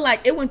 but I feel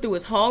like it went through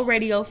its whole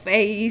radio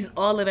phase,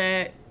 all of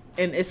that.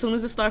 And as soon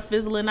as it started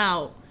fizzling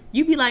out,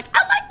 you be like, I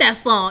like that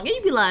song. And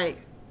you be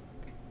like,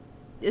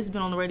 it's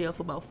been on the radio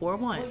for about 4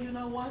 months. Well, you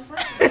know what?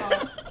 First of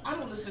all, I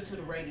don't listen to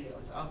the radio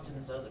as often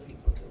as other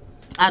people do.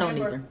 I don't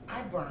either.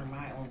 I burn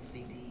my own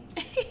CDs.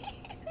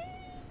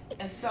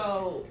 And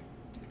so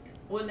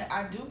when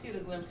I do get a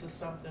glimpse of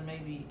something,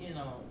 maybe,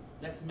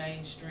 that's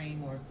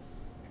mainstream or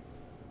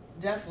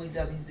definitely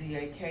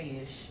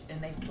WZAK-ish,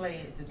 and they play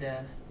it to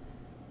death,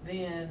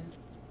 then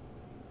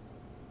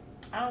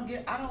I don't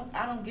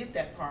get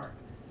that part.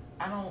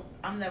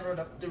 I'm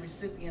never the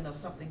recipient of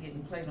something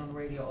getting played on the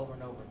radio over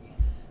and over again.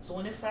 So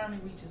when it finally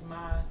reaches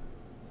my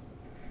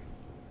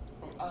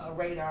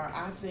radar,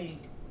 I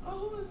think, oh,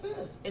 who is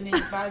this? And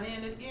then by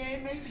then, it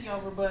may be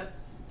over, but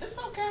it's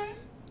okay.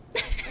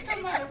 It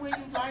doesn't matter when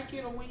you like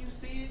it or when you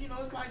see it.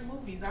 It's like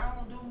movies. I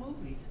don't do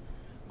movies.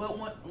 But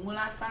when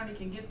I finally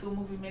can get through a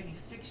movie, maybe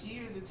 6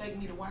 years it take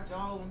me to watch a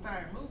whole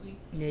entire movie.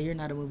 Yeah, you're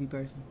not a movie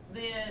person.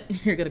 Then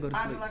you're gonna go to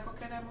sleep. I'll be like,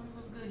 okay, that movie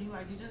was good. You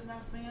just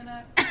not seeing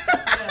that?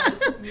 Yeah,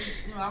 it took me.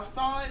 I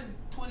saw it in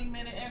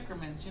 20-minute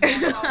increments.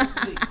 I fall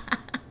asleep.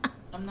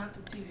 I'm not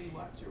the TV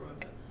watcher or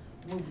the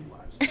movie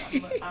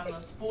watcher. I'm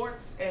a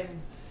sports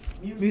and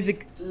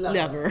music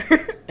lover.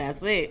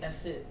 That's it.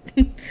 That's it.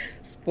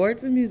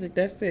 Sports and music.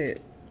 That's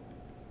it.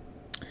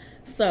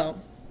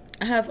 So,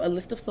 I have a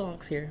list of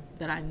songs here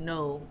that I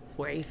know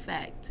for a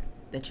fact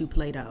that you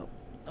played out.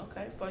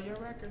 Okay, for your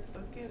records,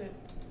 let's get it.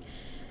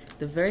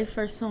 The very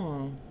first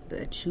song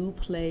that you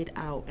played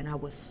out, and I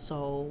was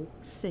so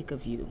sick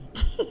of you,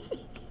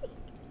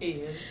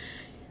 is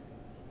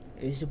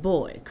your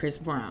boy, Chris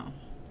Brown.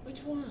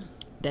 Which one?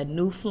 That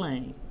New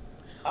Flame.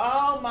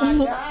 Oh my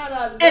God! I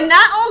love And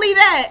not only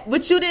that,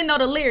 but you didn't know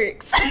the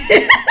lyrics. But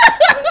it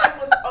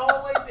was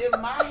always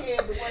in my head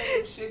the way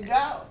it should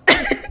go.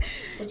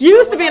 You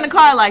used to be in the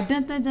car like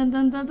dun dun dun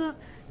dun dun dun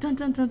dun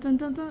dun dun dun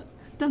dun dun.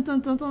 Dun,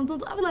 dun, dun, dun,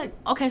 dun. I'd be like,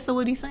 okay, so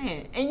what he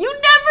saying? And you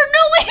never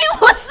knew what he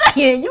was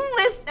saying. You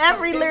missed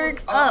every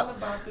lyrics up. All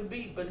about the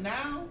beat, but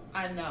now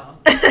I know.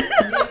 And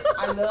then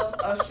I love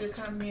Usher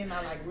come in.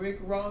 I like Rick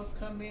Ross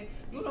come in.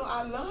 You know,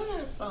 I love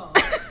that song.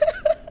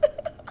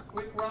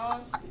 Rick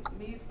Ross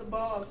needs the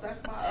balls.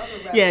 That's my other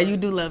rapper. Yeah, you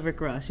do love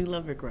Rick Ross. You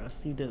love Rick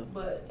Ross. You do.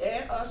 But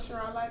and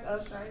Usher, I like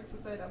Usher. I used to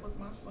say that was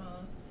my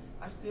son.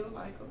 I still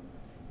like him.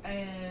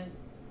 And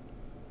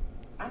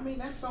I mean,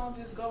 that song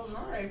just go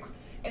hard.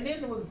 And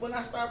then it was when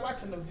I started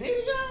watching the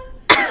video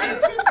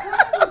and Chris Brown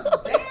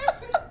was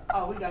dancing.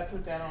 Oh, we gotta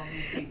put that on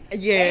repeat.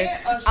 Yeah,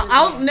 And Usher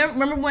I'll dancing. never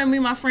remember when me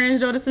and my friends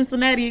drove to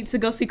Cincinnati to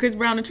go see Chris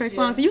Brown and Trey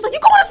Songz. And you was like, "You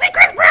going to see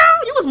Chris Brown?"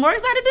 You was more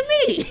excited than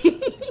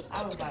me.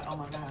 I was like, oh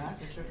my God, that's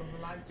a trip of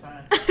a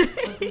lifetime.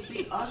 But to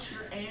see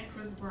Usher and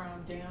Chris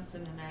Brown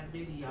dancing in that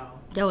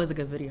video That was a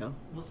good video.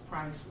 was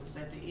priceless.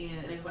 At the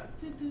end, it was like,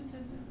 dun, dun,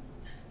 dun, dun,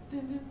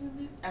 dun, dun, dun,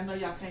 dun. I know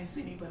y'all can't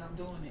see me, but I'm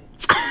doing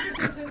it. Dun,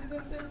 dun, dun,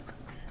 dun,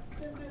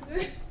 dun, dun,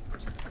 dun.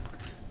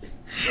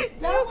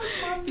 That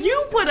was my music.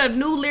 You put a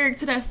new lyric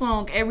to that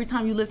song every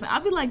time you listen.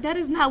 I'd be like, that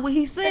is not what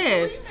he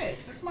says. It's a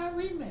remix. It's my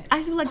remix. I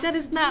used to be like, that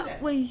is can do not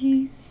that. what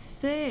he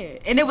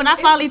said. And then when I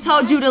finally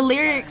told you the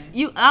lyrics,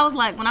 fine. I was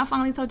like, when I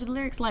finally told you the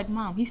lyrics, like,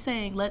 Mom, he's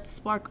saying, let's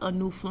spark a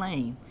new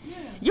flame. Yeah.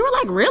 You were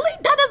like, really?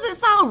 That doesn't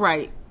sound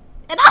right.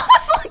 And I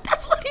was like,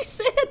 that's what he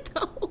said,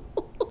 though.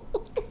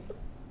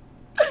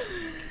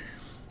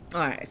 All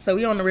right, so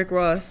we on the Rick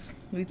Ross.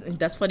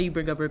 That's funny you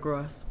bring up Rick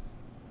Ross.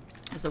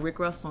 It's a Rick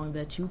Ross song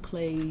that you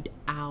played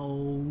out.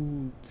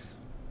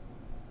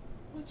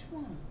 Which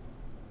one?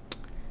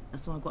 A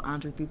song called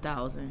Andre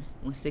 3000,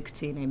 When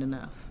 16 Ain't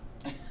Enough.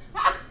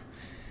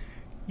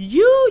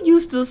 You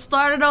used to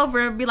start it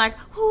over and be like,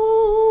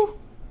 ooh,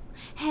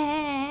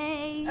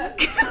 hey.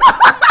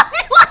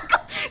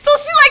 So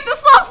she liked the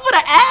song for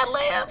the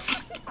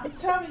ad-libs. I'm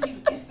telling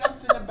you, it's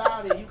something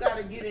about it. You got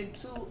to get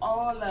into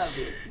all of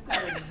it. You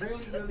got to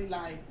really, really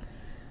like.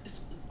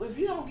 If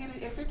you don't get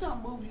it, if it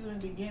don't move you in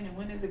the beginning,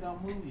 when is it gonna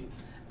move you?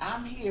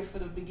 I'm here for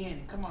the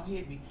beginning. Come on,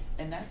 hit me,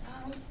 and that's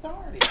how it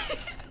started.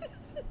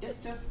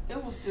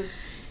 It was just.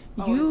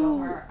 Oh, it go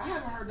hard. I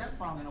haven't heard that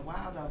song in a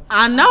while though.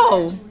 I know.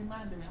 I'm glad you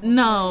reminded me.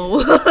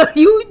 No,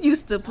 you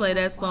used to play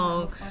that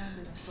song I'ma find it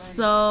and play it.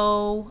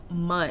 so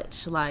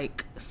much,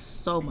 like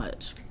so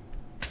much.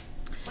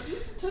 But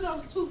listen to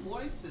those two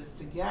voices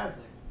together.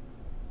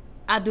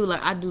 I do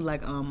like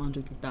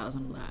Andre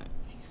 3000 a lot.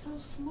 He's so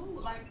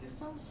smooth. Like it's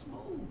so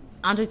smooth.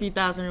 Andre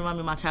 3000 remind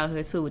me of my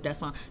childhood too with that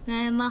song.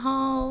 And the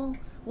whole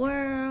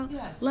world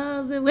Yes.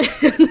 loves it.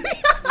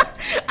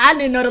 I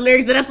didn't know the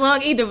lyrics to that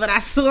song either, but I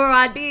swear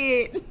I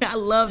did. I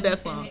love that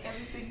song. And then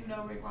everything you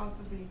know, Rick Ross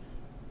would be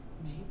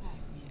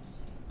Maybach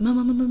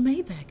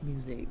music. Maybach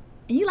music.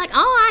 And you like, oh,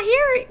 I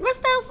hear it. What's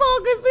that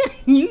song?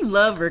 Cause you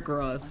love Rick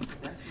Ross.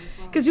 That's Rick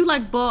Ross. Cause you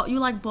like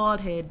bald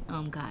head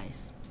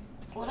guys.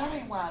 Well, that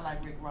ain't why I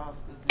like Rick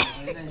Ross,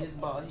 because his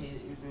bald head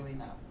is really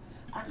not.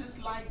 I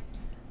just like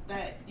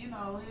that, here's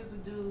a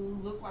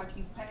dude look like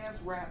he's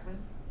past rapping.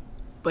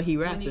 But he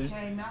When rapped he her.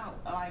 came out,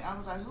 like I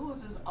was like, who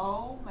is this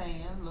old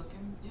man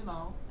looking,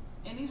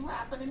 and he's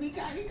rapping and he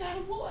got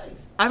a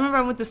voice. I remember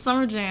I went to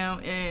Summer Jam,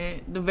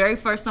 and the very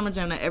first Summer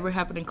Jam that ever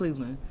happened in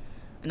Cleveland.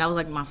 And that was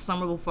like my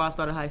summer before I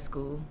started high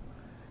school.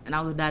 And I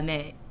was with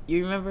Dinette.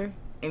 You remember?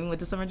 And we went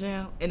to Summer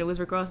Jam, and it was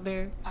Rick Ross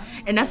there.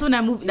 And that's when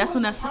that movie. That's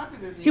when that's.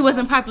 He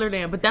wasn't popular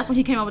then, but that's when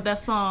he came out with that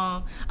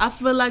song. I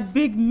feel like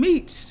Big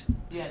Meech,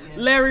 Yeah.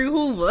 Larry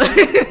Hoover.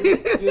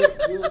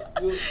 Yeah.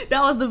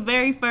 That was the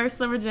very first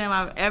Summer Jam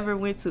I've ever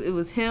went to. It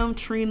was him,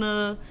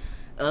 Trina,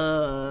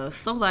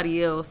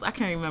 somebody else. I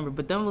can't remember,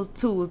 but them was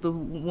two was the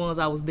ones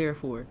I was there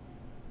for.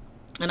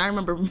 And I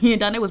remember me and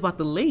Donnie was about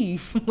to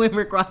leave when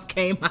Rick Ross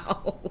came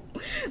out.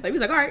 Like, he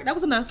was like, all right, that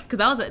was enough. Because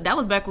that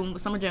was back when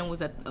Summer Jam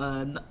was at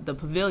the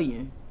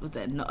Pavilion. It was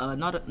that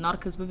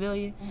Nauticus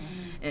Pavilion.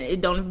 Mm-hmm. And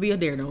it don't even be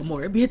there no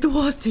more. It be at the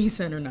Wallstein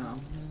Center now.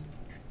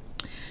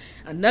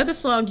 Mm-hmm. Another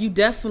song you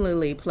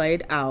definitely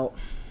played out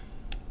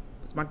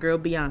is my girl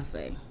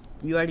Beyonce.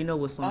 You already know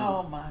what song.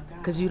 Oh my God.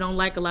 Because you don't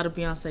like a lot of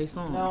Beyonce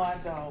songs. No, I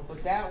don't.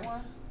 But that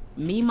one,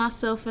 Me,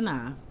 Myself, and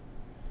I.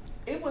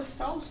 it was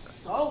so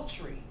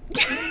sultry.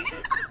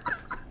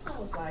 I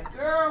was like,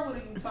 girl, what are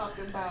you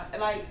talking about?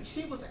 And like,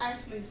 she was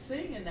actually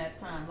singing that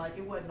time. Like,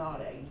 it wasn't all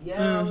that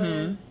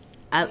yelling.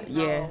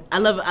 I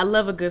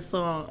love a good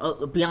song,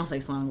 a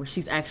Beyonce song where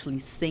she's actually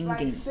singing.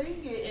 Like,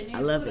 sing it, and then I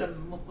love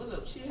put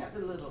it. she had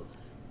the little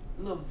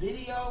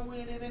video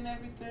with it and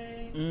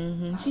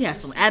everything. She has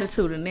some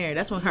attitude in there.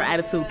 That's when her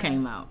attitude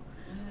came out.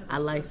 Yeah, I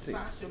liked it.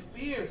 Sasha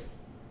Fierce.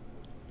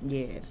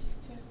 Yeah. It's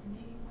just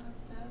me,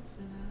 myself,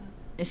 and I.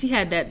 And she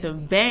had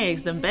them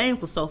bangs. Them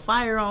bangs was so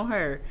fire on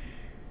her.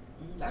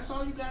 That's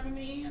all you got in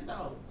the end,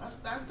 though.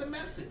 That's the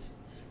message.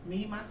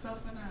 Me,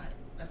 myself, and I.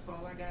 That's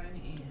all I got in the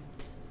end.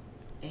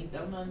 Ain't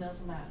done nothing else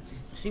matter.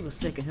 She was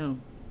sick of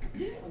him.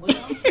 Yeah, well,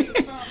 I'm sick of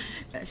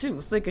something. She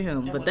was sick of him.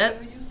 And but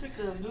whatever that. you sick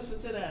of, listen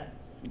to that.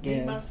 Yeah.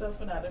 Me,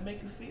 myself, and I. That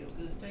make you feel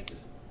good. Take it,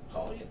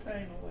 hold your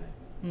pain away.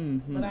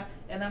 Mm-hmm. But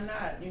I'm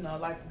not,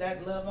 like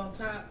that love on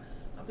top.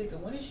 I'm thinking,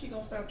 when is she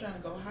gonna stop trying to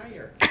go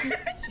higher?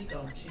 she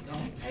gonna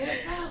pay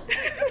us out.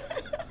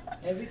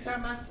 Every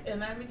time I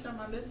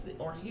listen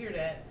or hear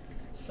that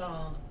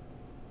song,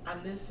 I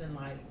listen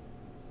like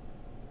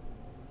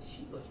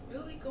she was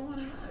really going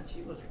hard.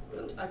 She was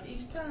really like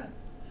each time.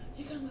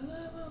 You got my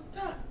love on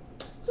top.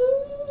 I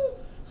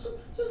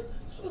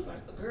was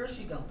like, girl,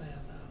 she gonna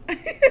pass out.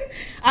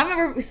 I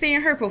remember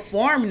seeing her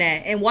perform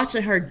that and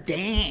watching her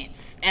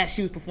dance as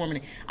she was performing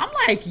it. I'm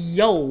like,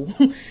 yo,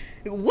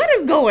 what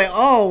is going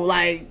on?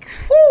 Like,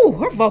 whew,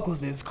 her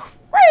vocals is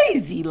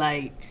crazy.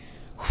 Like,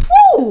 whew.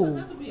 There's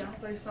another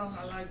Beyonce song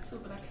I like too,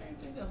 but I can't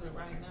think of it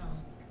right now.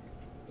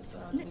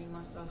 Besides Me,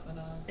 Myself, and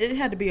I. It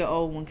had to be an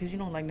old one because you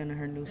don't like none of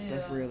her new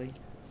stuff, really.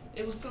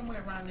 It was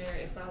somewhere around there.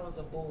 If I Was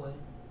a Boy,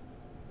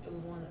 it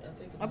was one. I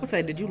think. I would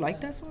say, did you like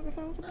that song? If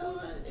I Was a Boy,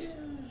 No, yeah.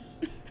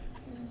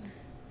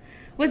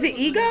 was it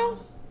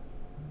Ego?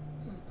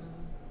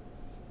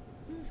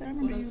 Mm-mm. I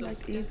remember you It's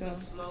liked It's Ego. a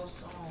slow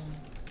song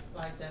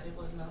like that. It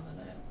was none of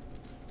that.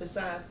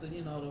 Besides the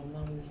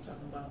one we was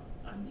talking about.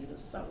 I Need a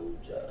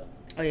Soldier.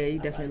 Oh yeah, you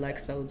definitely like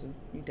Soldier.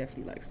 You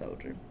definitely like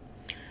Soldier.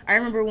 I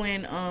remember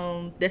when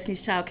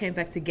Destiny's Child came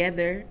back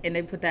together and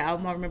they put that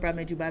album out. Remember I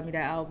made you buy me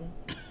that album?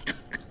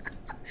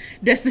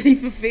 Destiny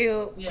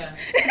Fulfilled. Yeah.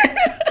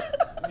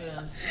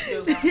 Yeah.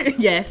 Still got it.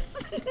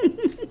 Yes.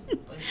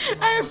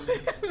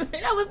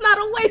 That was not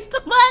a waste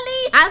of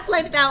money. I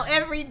played it out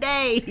every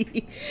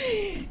day.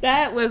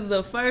 That was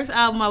the first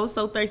album I was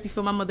so thirsty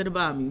for my mother to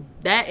buy me.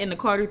 That and the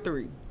Carter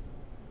 3.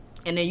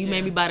 And then you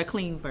made me buy the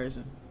clean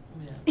version.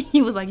 Yeah.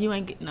 He was like, you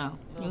ain't get no.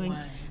 Lil You ain't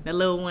Wayne. that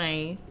Lil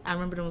Wayne. I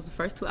remember them was the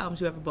first 2 albums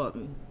you ever bought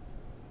me.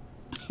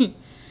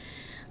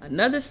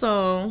 Another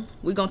song,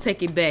 we're gonna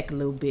take it back a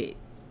little bit.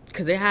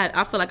 Cause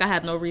I feel like I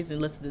had no reason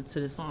listening to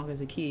this song as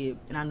a kid,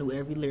 and I knew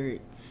every lyric.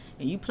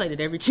 And you played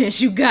it every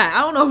chance you got. I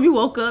don't know if you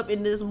woke up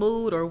in this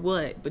mood or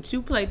what, but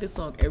you played this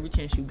song every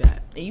chance you got.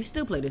 And you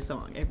still play this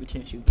song every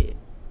chance you get.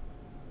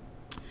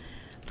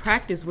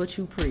 Practice What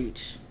You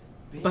Preach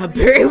by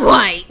Barry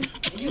White.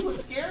 You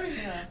was scared of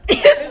him.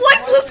 His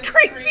voice was is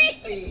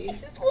creepy.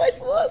 His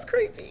voice was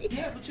creepy.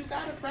 Yeah, but you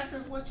gotta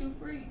practice what you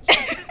preach.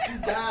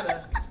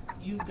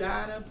 You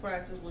gotta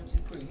practice what you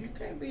preach. You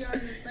can't be out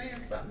here saying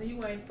something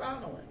you ain't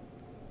following.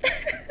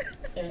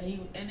 And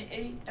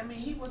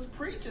he was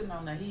preaching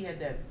on that. He had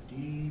that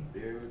deep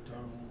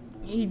baritone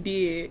voice. He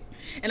did.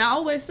 And I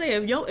always say,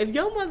 if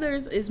your mother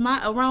is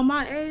around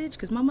my age,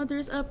 because my mother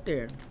is up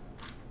there,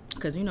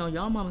 because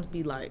y'all mamas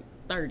be like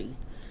 30.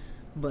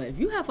 But if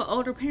you have an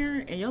older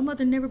parent and your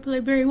mother never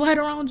played Barry White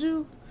around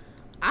you,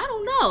 I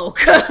don't know.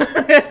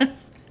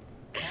 Cause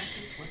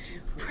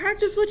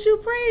practice what you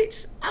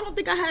preach. I don't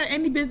think I had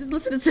any business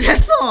listening to that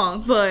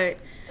song, but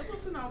It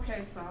was an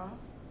okay song.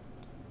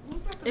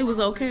 it was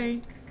okay.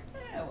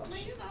 Yeah, well, I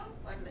mean,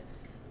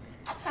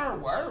 I've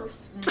heard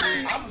worse.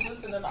 I was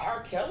listening to R.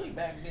 Kelly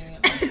back then.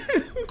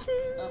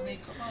 I mean,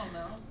 come on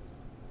now.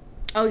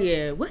 Oh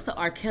yeah, what's the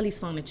R. Kelly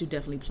song that you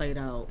definitely played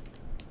out?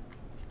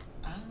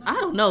 I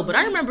don't know, but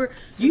I remember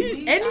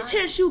any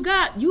chance you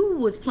got, you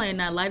was playing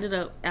that Light It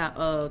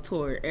Up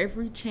tour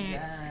every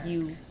chance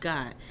you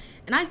got.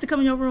 And I used to come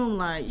in your room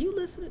like, you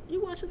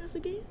watching this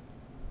again?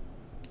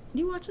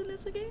 You watching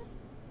this again?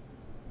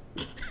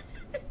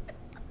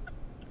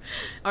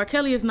 R.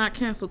 Kelly is not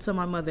canceled to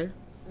my mother.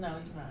 No,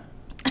 he's not.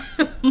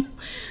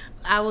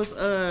 I was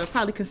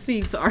probably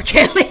conceived to R.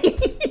 Kelly.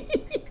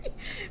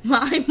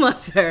 My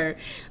mother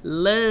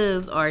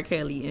loves R.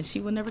 Kelly, and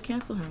she will never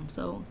cancel him.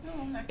 So, No,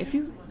 I'm not if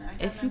you, canceling it. I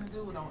got if you, nothing to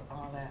do with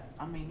all that.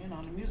 I mean,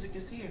 the music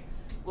is here.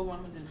 What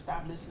want me to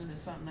stop listening to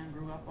something I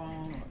grew up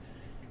on,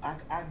 or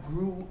I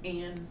grew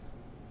in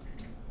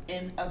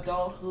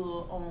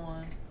adulthood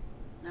on?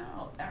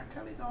 No, R.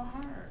 Kelly go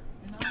hard.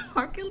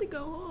 R. Kelly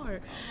go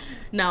hard.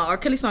 Now, R.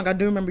 Kelly song, I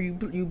do remember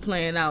you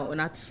playing out,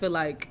 and I feel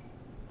like,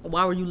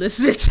 why were you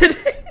listening to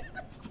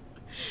this?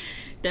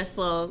 That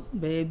song,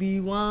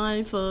 Baby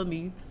Wine For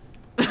Me.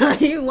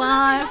 You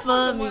wine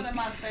for me. One of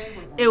my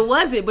favorite ones. It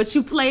wasn't, but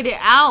you played it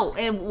out,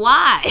 and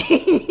why?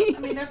 I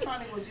mean, that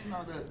probably was,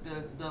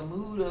 the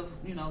mood of,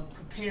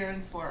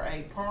 preparing for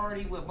a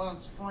party with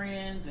amongst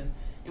friends, and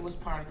it was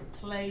part of the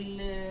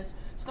playlist.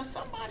 Because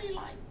somebody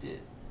liked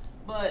it.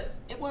 But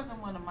it wasn't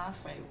one of my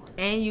favorites.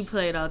 And you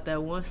played out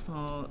that one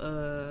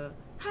song,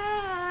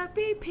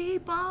 Happy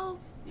People.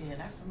 Yeah,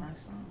 that's a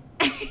nice song.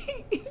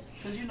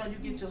 Because, you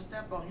get your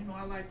step on.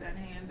 I like that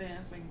hand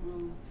dancing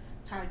groove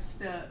type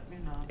step,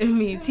 I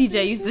mean,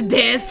 TJ used to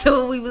dance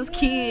till we was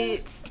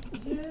kids.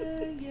 Yeah.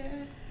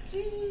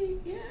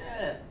 It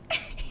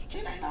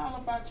ain't all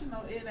about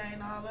about, it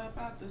ain't all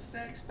about the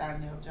sex.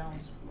 Donnell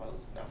Jones, for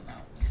those who don't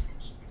know.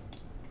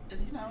 It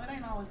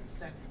ain't always the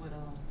sex with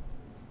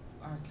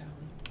R. Kelly.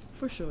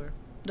 For sure.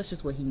 That's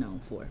just what he known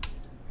for.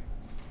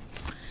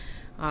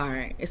 All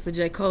right. It's a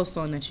J. Cole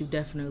song that you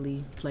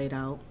definitely played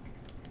out.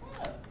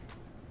 What?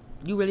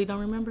 You really don't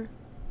remember?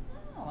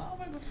 No, I don't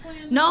remember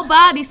playing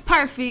Nobody's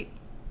perfect.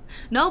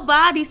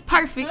 Nobody's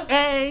perfect.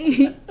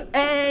 Hey,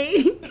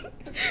 hey.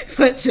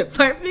 But you're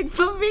perfect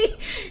for me.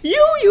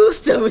 You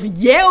used to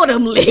yell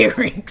them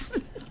lyrics.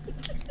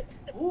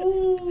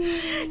 Ooh.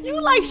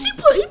 You like he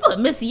put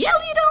Missy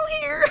Elliott on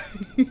here.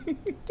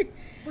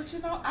 But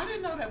I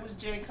didn't know that was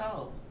J.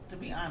 Cole, to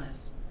be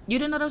honest. You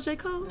didn't know that was J.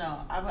 Cole?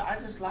 No, I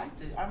just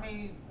liked it. I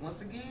mean,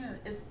 once again,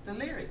 it's the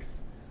lyrics.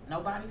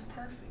 Nobody's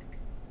perfect.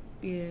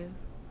 Yeah.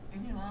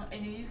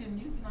 And you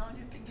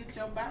can get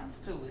your bounce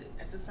to it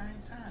at the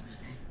same time.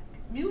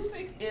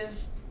 Music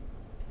is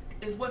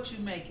what you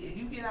make it.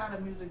 You get out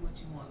of music what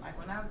you want. Like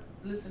when I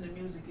listen to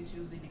music, it's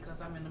usually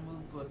because I'm in the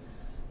mood for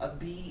a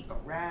beat, a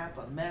rap,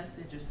 a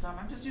message, or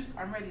something.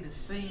 I'm ready to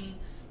sing,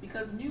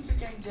 because music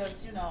ain't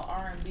just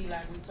R&B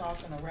like we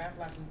talking, or rap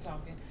like we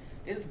talking.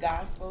 It's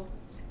gospel.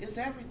 It's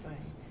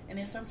everything. And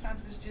then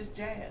sometimes it's just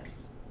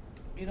jazz.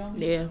 You don't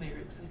need the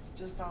lyrics. It's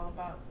just all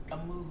about a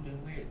mood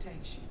and where it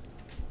takes you.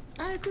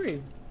 I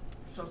agree.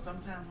 So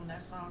sometimes when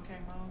that song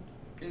came on,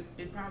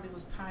 it probably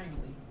was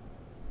timely.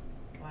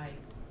 Like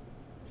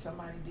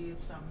somebody did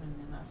something,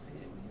 and then I said,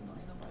 well,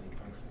 ain't nobody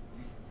perfect.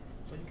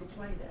 So you could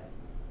play that.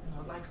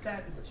 Like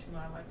Fabulous.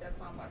 I like that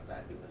song by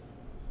Fabulous.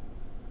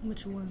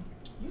 Which one?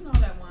 You know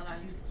that one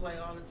I used to play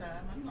all the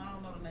time. I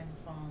don't know the name of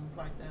songs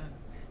like that,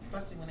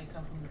 especially when they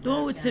come from the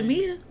Oh, with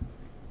Tamia?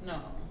 No.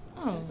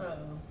 Oh. It's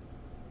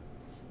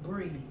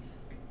Breathe.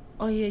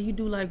 Oh yeah, you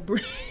do like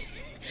Breathe.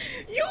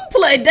 You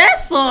played that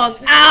song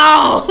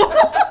out.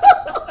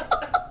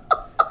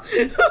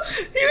 You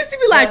used to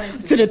be like,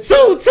 to the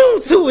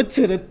 2, and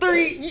to the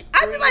 3.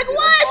 I'd be like,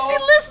 why is she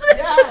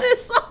listening to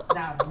this song?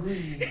 Now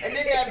breathe. And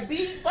then that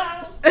beat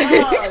bounce.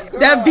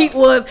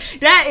 Oh,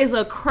 that is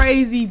a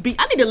crazy beat.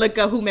 I need to look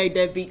up who made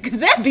that beat, because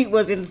that beat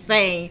was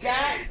insane.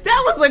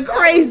 That was a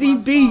crazy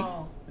beat.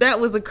 That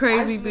was a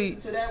crazy beat. I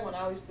used to listen to that when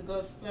I used to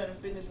go to Planet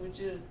Fitness with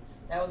you.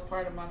 That was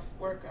part of my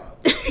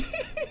workout.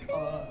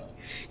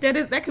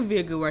 That could be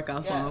a good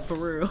workout song, for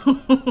real.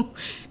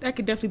 That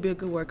could definitely be a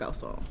good workout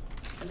song.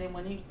 And then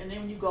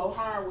when you go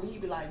hard, when he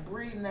be like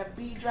breathing, that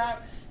beat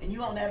drop, and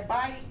you on that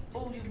bike,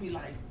 oh, you be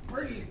like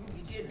breathe, you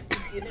be getting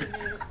in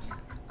there.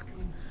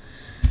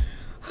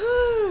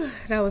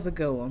 That was a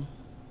good one.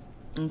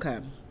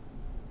 Okay.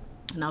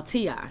 Now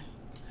T.I.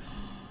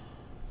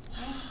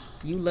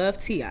 You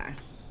love T.I.,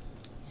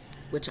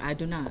 which I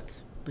do not,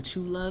 but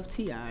you love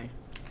T.I.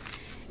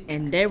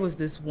 And there was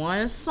this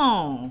one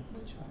song.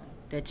 Which one?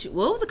 It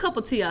was a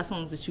couple T.I.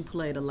 songs that you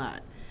played a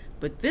lot,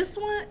 but this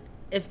one,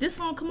 if this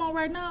song come on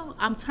right now,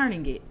 I'm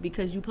turning it,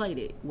 because you played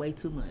it way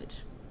too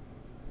much.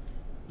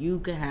 You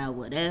can have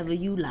whatever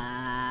you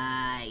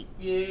like.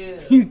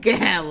 Yeah. You can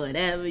have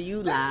whatever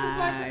you That's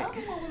like. just like the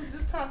other one we was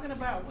just talking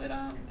about with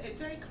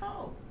J.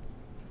 Cole.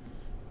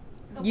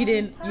 You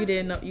didn't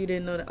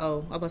know that. Oh, I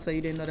was about to say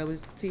you didn't know that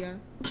was T.I.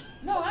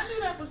 No, I knew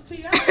that was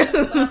T.I.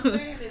 What I'm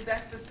saying is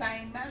that's the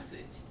same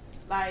message.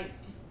 Like,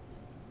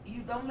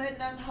 you don't let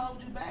nothing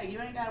hold you back.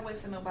 You ain't gotta wait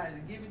for nobody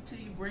to give it to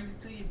you, bring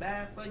it to you,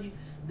 buy it for you,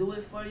 do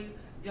it for you.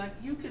 Like,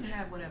 you can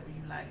have whatever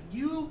you like.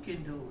 You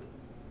can do it.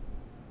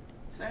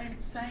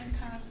 Same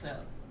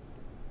concept.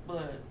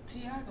 But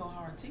T.I. go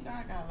hard.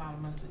 T.I. got a lot of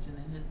messaging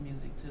in his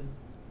music too.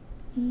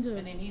 Yeah.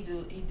 And then he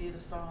did a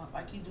song,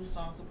 like he do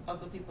songs with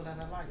other people that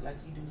I like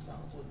he do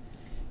songs with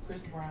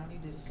Chris Brown, he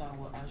did a song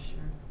with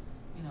Usher,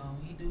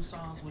 he do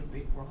songs with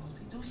Rick Ross,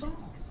 he do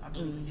songs. I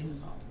believe he did a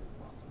song with Rick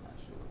Ross, I'm not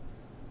sure.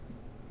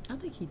 I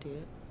think he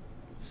did.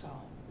 So,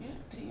 yeah,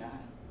 T.I.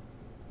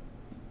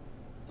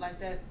 Like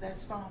that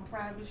song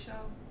Private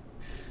Show.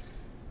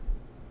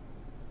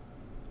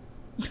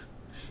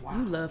 Wow.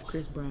 You love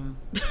Chris Brown.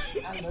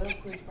 I love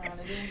Chris Brown. And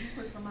then you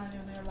put somebody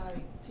on there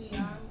like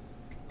T.I.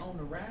 on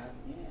the rap,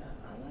 yeah,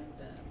 I like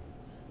that.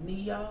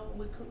 Neo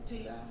with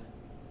T.I.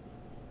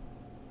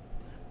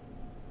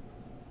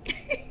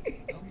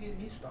 Don't get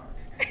me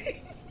started.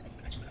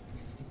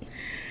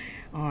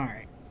 All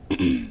right.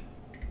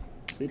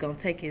 We're going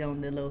to take it on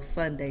the little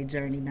Sunday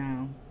journey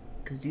now.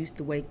 Because you used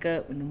to wake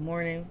up in the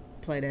morning,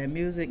 play that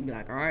music, and be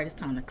like, all right, it's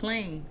time to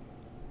clean.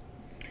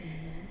 Mm-hmm.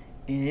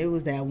 And it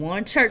was that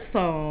one church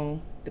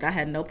song that I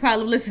had no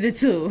problem listening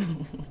to.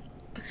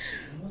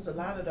 There was a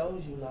lot of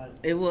those you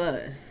liked. It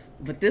was.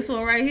 But this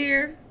one right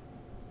here,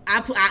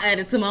 I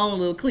added to my own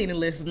little cleaning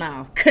list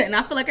now. And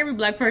I feel like every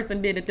black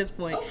person did at this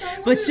point. Okay,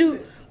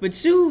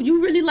 but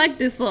you really like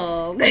this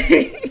song.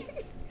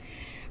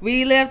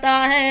 We left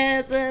our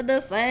hands in the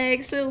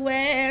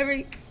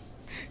sanctuary.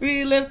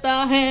 We lift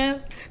our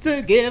hands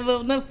to give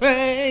him the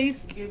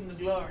praise. Give him the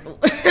glory.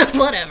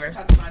 Whatever.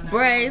 Talking about not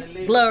Praise, knowing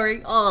the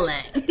glory, all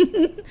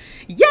that.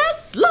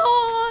 Yes,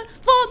 Lord,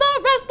 for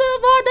the rest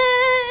of our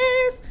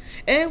days.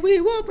 And we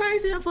will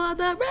praise him for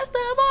the rest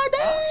of our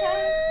days.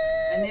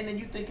 Okay. And then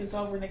you think it's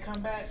over and they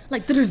come back?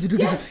 Like,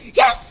 Yes.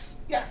 yes,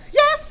 Yes.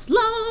 yes,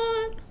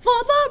 Lord,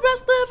 for the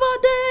rest of our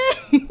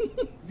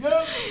days.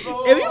 Yes,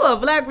 Lord. If you a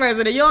black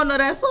person and you don't know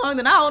that song,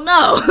 then I don't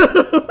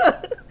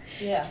know.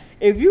 Yeah.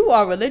 If you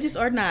are religious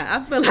or not,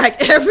 I feel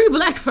like every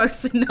black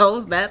person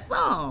knows that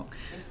song.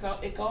 It's so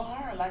it go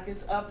hard, like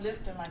it's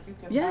uplifting, like you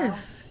can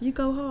Yes, you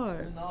go bounce,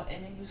 hard. you know,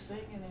 and then you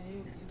singing and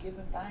you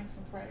giving thanks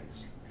and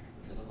praise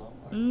to the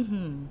Lord.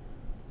 Mm-hmm.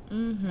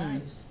 Mm-hmm.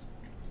 Nice.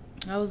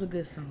 That was a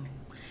good song.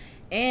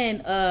 And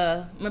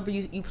remember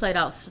you played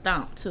out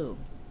Stomp too.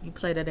 You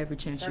play that every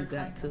chance you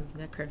got to.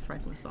 That Kirk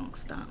Franklin song,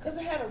 Stomp. Because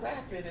it had a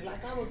rap in it.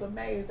 Like I was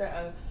amazed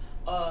that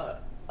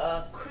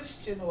a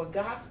Christian or a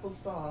gospel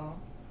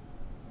song.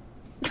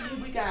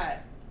 We got,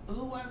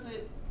 who was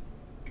it?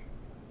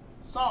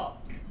 Salt.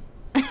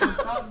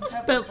 Salt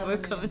and pepper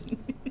coming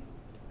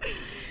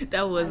in.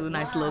 That was Like, a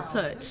nice wow, little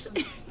touch. This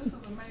is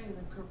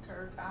amazing,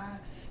 Kirk.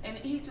 And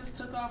he just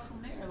took off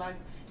from there. Like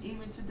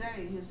even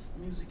today, his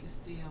music is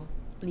still.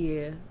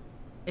 Yeah.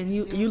 And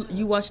Still you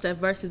good. watched that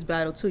versus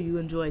battle too. You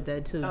enjoyed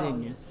that too, Oh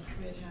didn't you? yes, with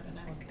Fred Hammond,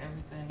 that was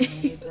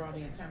everything. And they brought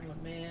in Tamala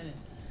Man and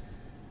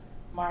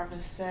Marvin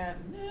Sapp.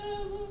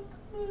 Never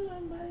could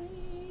have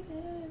made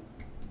it.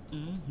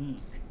 Mm-hmm.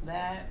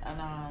 That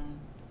and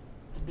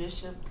the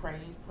bishop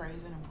praising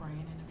and praying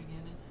in the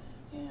beginning.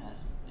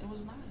 Yeah, it was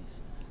nice.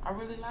 I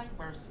really like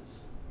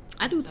verses.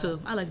 I do So,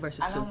 too. I like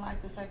verses I too. don't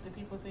like the fact that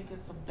people think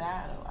it's a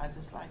battle. I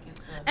just like it's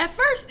a. At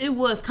first, it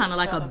was kind of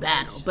like a battle,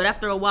 celebration. but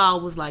after a while,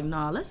 it was like,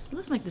 nah, let's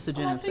make this a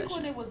Well, I jam think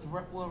session. when it was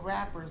with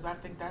rappers, I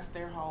think that's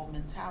their whole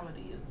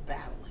mentality is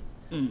battling.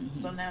 Mm-hmm.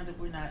 So now that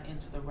we're not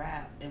into the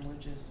rap and we're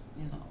just,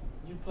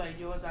 you play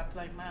yours, I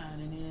play mine,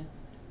 and then,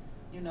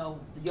 your,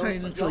 Turn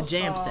it into a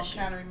jam song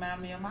session. kind of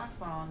remind me of my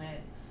song that,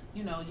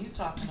 you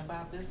talking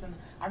about this, and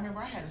I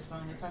remember I had a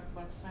song that talked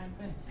about the same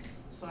thing.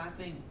 So I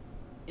think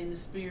in the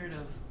spirit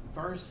of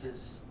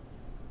verses,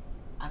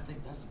 I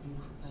think that's a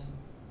beautiful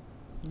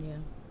thing. Yeah,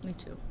 me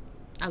too.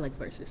 I like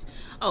verses.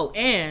 Oh,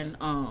 and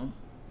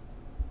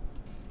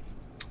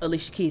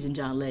Alicia Keys and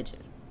John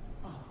Legend.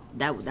 Oh,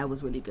 That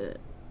was really good.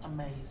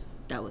 amazing.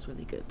 That was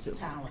really good too.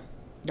 Talent.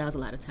 That was a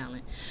lot of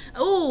talent.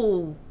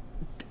 Oh,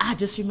 I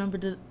just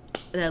remembered the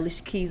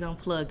Alicia Keys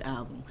Unplugged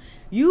album.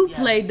 You Yes.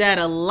 played that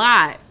a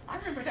lot. I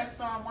remember that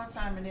song one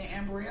time, and then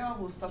Ambrielle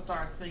will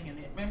start singing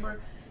it. Remember,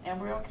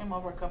 Ambrielle came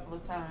over a couple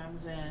of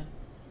times, and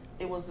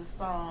it was a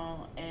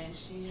song, and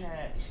she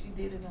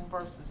did it in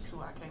verses too.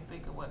 I can't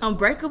think of what. It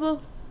Unbreakable?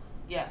 was.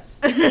 Yes.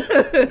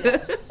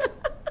 Yes.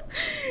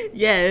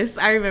 Yes,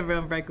 I remember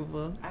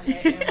Unbreakable. I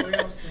had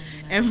Ambrielle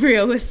singing that.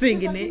 Ambrielle was She's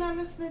singing like, it. You're not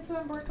listening to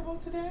Unbreakable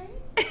today?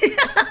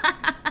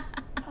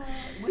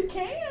 We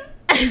can.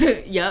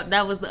 Yep,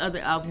 that was the other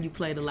album you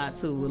played a lot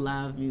too with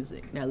live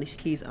music. Now Alicia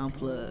Keys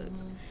Unplugged.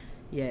 Mm-hmm.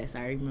 Yes,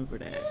 I remember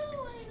that. You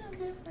ain't no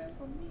different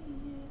from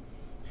me.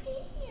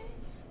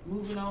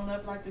 Moving on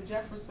up like the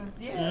Jeffersons.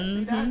 Yeah,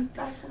 see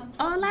that's what I'm talking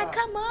Oh, like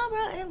about.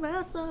 Kamara and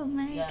Russell,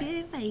 make Yes.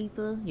 it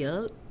paper.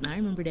 Yup, I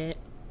remember that.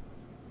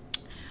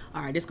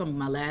 All right, this gonna be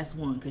my last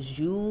one because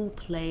you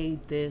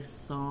played this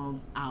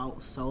song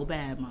out so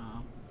bad,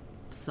 Mom,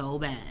 so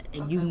bad,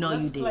 and Okay, you know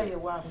let's you did. play it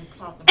while we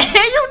talking And about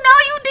it. you know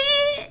you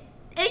did,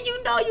 and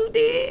you know you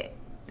did.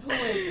 Who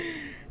is it?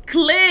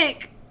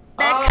 Click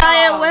that Oh.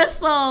 Kanye West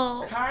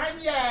song.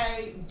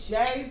 Kanye,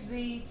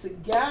 Jay-Z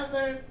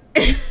together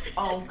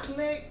on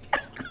Click.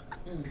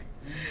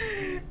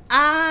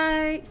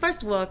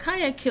 First of all,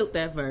 Kanye killed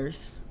that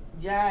verse.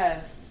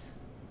 Yes,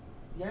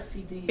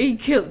 he did. He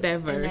killed that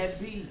And verse.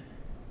 that beat.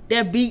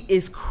 That beat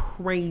is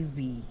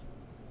crazy.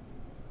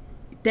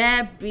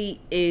 That beat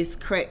is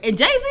crazy. And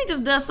Jay-Z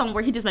just does something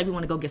where he just make me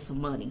want to go get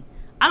some money.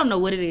 I don't know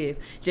what it is.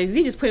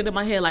 Jay-Z just put it in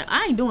my head like,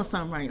 I ain't doing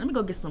something right. Let me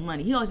go get some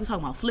money. He always be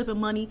talking about flipping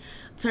money,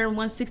 turn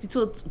 160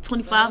 to a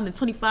 25, and then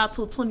 25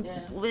 to a 20, Yeah.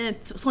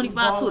 25 to a Balling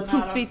out our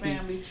 250.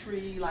 family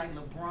tree like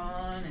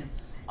LeBron and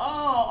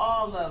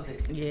all of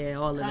it. Yeah,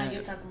 all of Kanye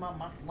that. talking about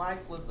my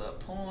wife was a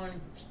porn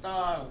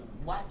star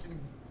watching,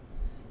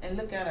 and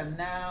look at her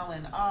now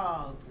and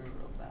girl,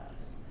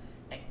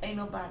 bye. Ain't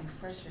nobody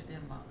fresher than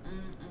my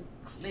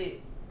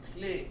click,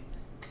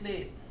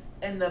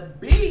 and the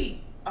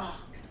beat. Oh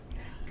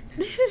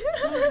my god!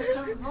 As soon as it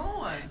comes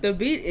on. The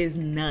beat is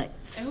And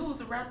nuts. who was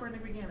the rapper in the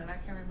beginning? I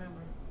can't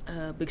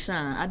remember. Big Sean,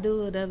 I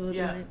do whatever,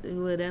 Yeah.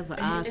 do whatever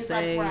And I it's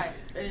say. like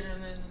right.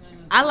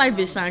 I like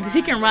Big Sean 'cause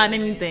he can ride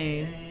Friday,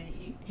 anything.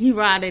 and He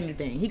ride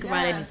anything. He can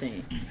ride Yes.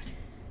 anything.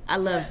 I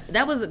love Yes.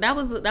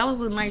 that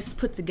was a nice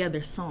put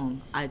together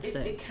song, I'd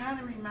say. It kind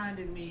of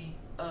reminded me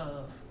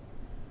of,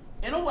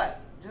 in a way,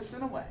 just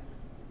in a way,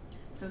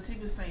 since he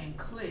was saying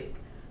click,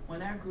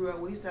 when I grew up,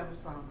 we used to have a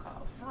song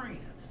called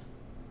Friends.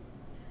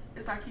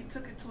 It's like he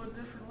took it to a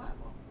different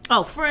level.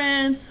 Oh,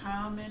 Friends.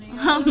 How many?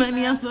 How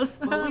many of of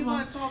But we them?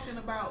 weren't talking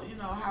about,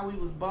 how we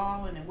was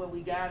balling and what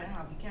we got and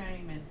how we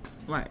came and,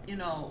 Right.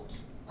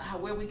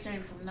 where we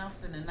came from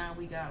nothing and now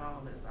we got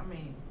all this. I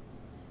mean,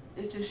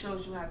 it just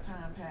shows you how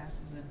time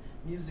passes and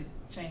music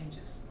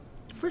changes.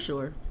 For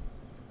sure.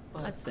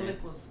 But I'd say.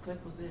 Click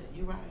was it.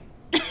 You're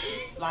right.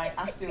 Like,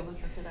 I still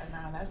listen to that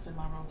now. That's in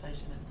my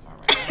rotation in the car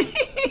right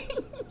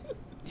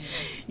now.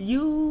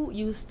 You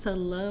used to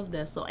love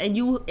that song,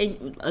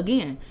 and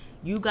again,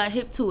 you got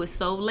hip to it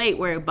so late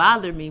where it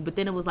bothered me. But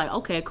then it was like,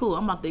 okay, cool,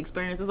 I'm about to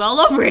experience this all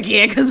over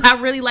again because I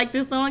really like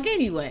this song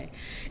anyway.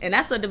 And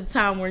that's at the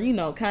time where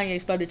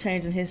Kanye started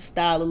changing his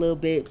style a little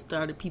bit.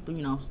 Started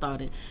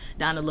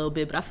down a little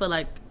bit, but I feel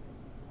like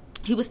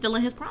he was still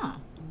in his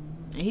prime,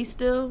 and he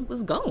still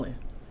was going.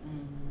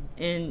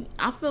 And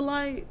I feel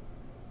like,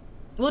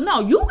 well, no,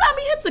 you got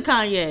me hip to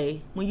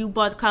Kanye when you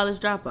bought College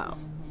Dropout.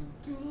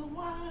 Through the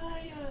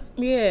wire.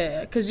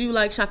 Yeah, because you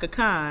like Shaka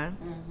Khan.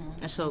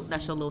 That's your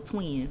little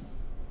twin.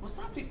 Well,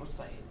 some people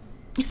say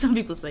it. Some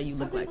people say you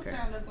Some look like people say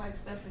her. I look like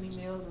Stephanie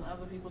Mills, and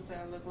other people say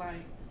I look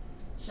like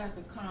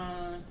Shaka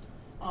Khan.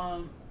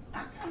 I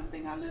kind of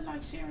think I look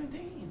like Sharon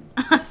Dean.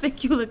 I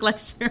think you look like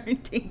Sharon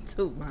Dean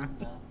too,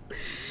 man.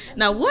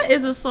 Now, what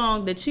is a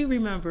song that you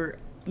remember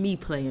me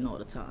playing all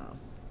the time?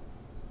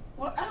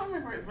 Well, I don't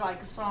remember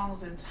like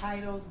songs and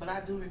titles, but I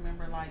do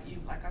remember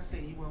like I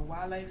said, you were a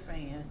Wale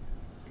fan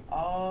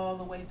all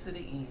the way to the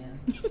end.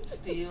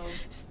 Still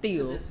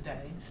to this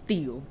day.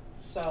 Still.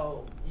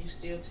 So you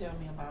still tell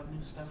me about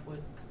new stuff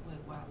with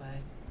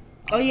Wale.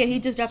 Oh yeah, he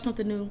just dropped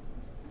something new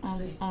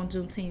See. on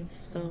Juneteenth.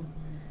 So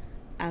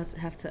I'll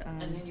have to.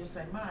 And then you'll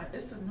say, "Ma,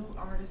 it's a new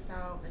artist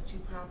out that you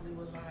probably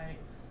would like."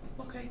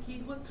 Okay,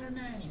 Keith, what's her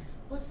name?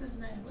 What's his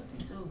name? What's he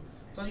do?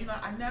 So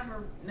I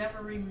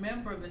never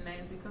remember the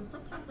names because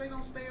sometimes they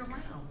don't stay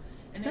around,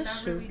 and then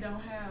That's I true. really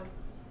don't have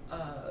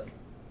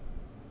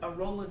a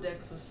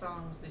Rolodex of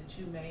songs that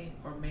you may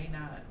or may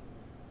not,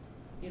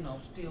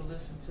 still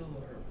listen to,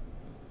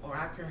 or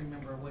I can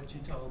remember what you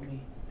told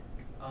me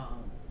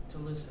to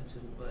listen to,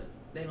 but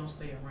they don't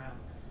stay around.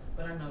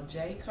 But I know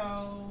J.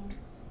 Cole,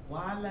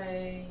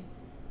 Wale,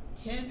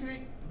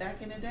 Kendrick,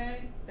 back in the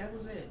day, that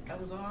was it. That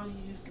was all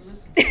you used to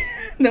listen to.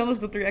 That was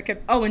the three I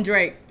kept. Oh, and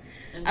Drake.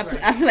 And I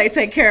Drake. feel like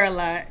Take Care a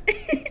lot.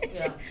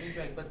 Yeah, and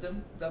Drake. But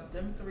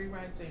them three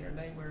right there,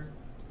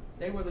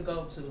 they were the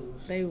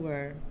go-tos. They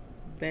were.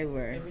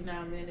 Every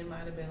now and then it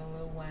might have been a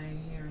little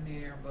Wayne here and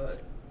there,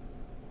 but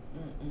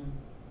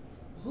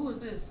who is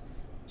this?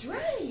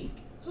 Drake.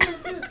 Who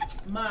is this?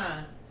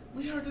 Mine.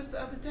 We heard this the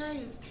other day.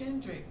 It's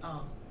Kendrick.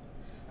 Oh,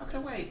 okay.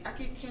 Wait, I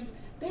get Kendrick.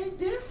 They're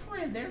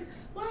different. They're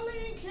Wale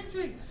and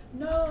Kendrick.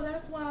 No,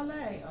 that's Wale.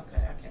 Okay,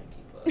 I can't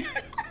keep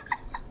up.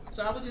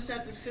 So I would just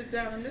have to sit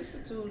down and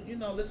listen to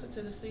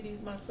the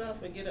CDs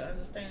myself and get an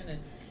understanding.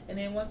 And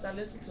then once I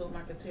listened to them,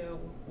 I could tell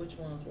which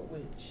ones were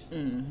which.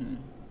 Mm-hmm.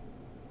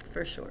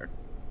 For sure.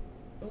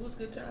 It was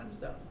good times,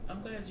 though.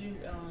 I'm glad you,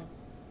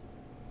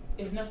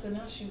 if nothing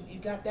else, you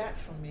got that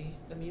from me,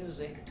 the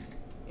music.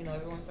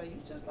 Everyone say, you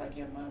just like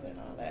your mother and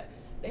all that.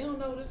 They don't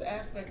know this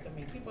aspect of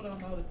me. People don't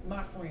know that.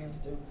 My friends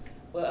do,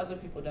 but other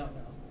people don't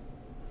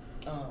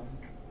know.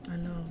 I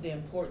know. The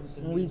importance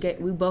of music.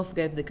 We both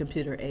gave the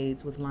computer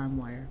aids with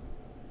LimeWire.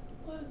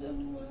 Well,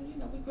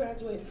 we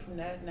graduated from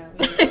that. Now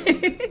we have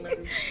music from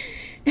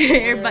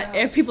everybody,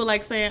 and people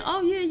like saying,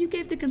 "Oh yeah, you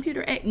gave the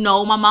computer aid."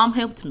 No, my mom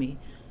helped me.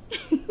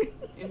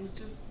 It was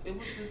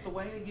just a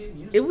way to get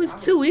music. It was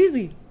too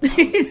easy. I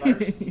was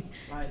thirsty.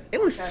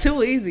 It was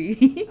too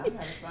easy. I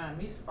gotta find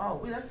me.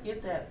 Let's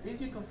get that. See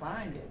if you can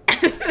find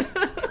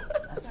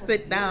it.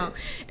 Sit down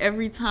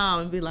every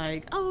time and be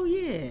like, "Oh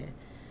yeah,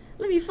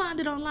 let me find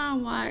it on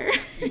LimeWire."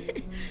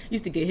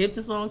 Used to get hip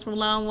to songs from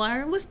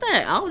LimeWire. What's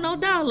that? I don't know.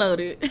 Download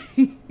it.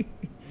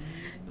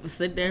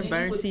 Sit there and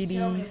burn CDs.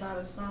 Tell me about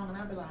a song, and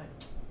I'd be like,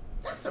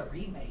 "That's a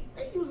remake.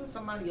 They using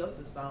somebody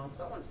else's song.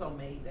 Someone so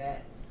made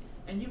that."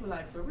 And you were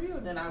like, "For real?"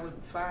 Then I would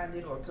find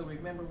it or could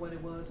remember what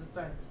it was and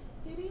say,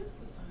 "It is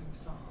the same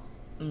song."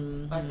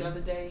 Mm-hmm. Like the other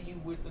day, you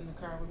was in the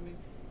car with me,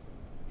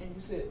 and you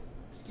said,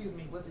 "Excuse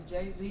me, was it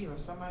Jay-Z or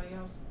somebody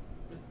else?"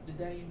 The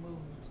day you moved.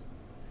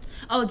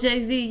 Oh,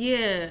 Jay-Z,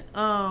 yeah.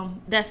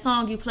 That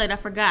song you played, I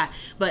forgot.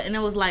 And I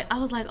was like,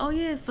 oh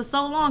yeah, for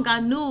so long I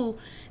knew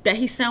that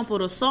he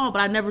sampled a song,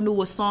 but I never knew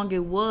what song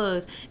it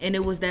was. And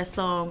it was that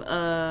song,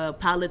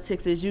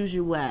 Politics as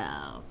Usual.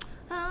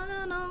 Oh,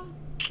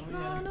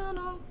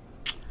 no.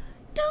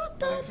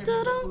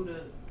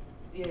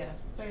 Yeah,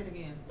 say it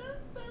again.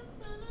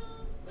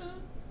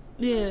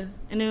 Yeah,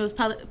 and it was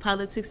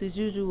Politics as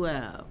Usual.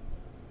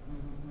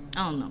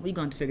 I don't know. We're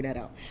going to figure that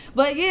out.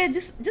 But yeah,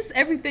 just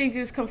everything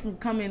just come from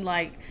coming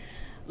like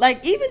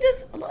even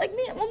just like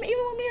me, even when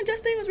me and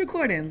Justine was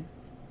recording,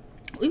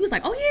 we was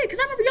like, oh yeah, because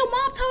I remember your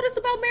mom told us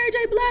about Mary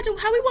J. Blige and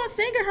how we weren't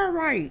singing her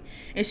right,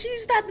 and she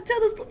used to have to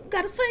tell us, you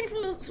got to sing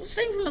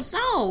from the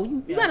soul.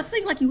 You got to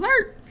sing like you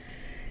hurt.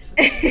 So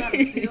you got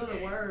to feel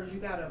the words. You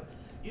got to,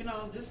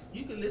 just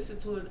you can listen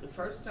to it the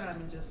first time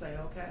and just say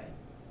okay,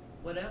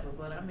 whatever.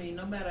 But I mean,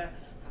 no matter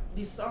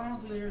these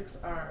songs, lyrics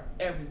are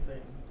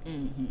everything.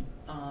 Mm-hmm.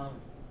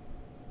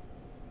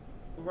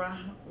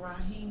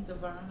 Raheem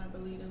Devon, I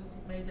believe,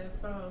 who made that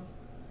song.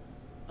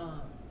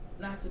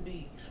 Not to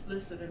be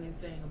explicit or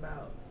anything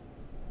about.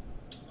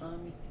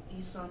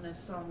 He sung that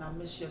song, "I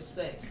Miss Your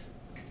Sex,"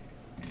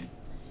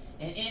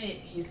 and in it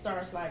he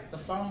starts like the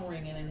phone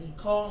ringing and he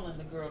calling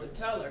the girl to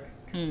tell her,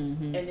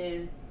 and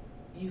then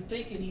you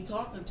thinking he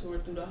talking to her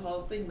through the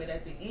whole thing, but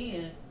at the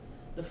end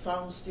the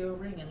phone's still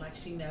ringing like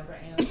she never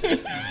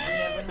answered.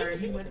 I never heard.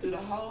 He went through the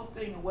whole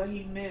thing of what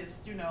he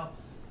missed,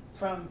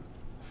 from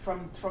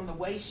the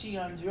way she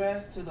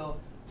undressed to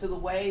the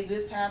way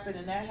this happened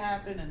and that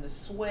happened and the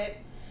sweat.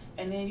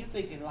 And then you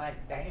thinking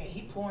like, dang,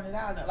 he pouring it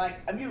out. Like,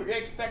 you're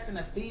expecting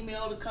a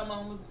female to come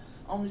on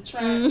the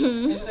track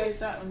and say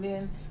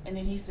something, and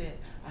then he said,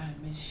 "I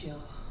miss you,"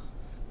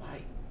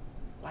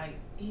 like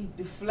he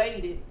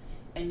deflated,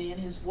 and then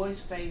his voice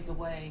fades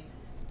away,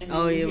 and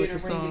then you hear the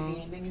ring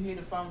again. Then you hear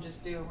the phone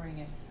just still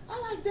ringing.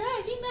 I'm like,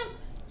 dang,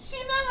 she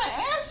never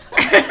answered.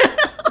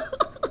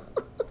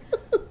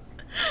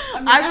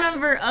 I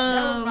remember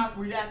that was my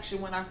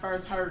reaction when I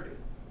first heard it.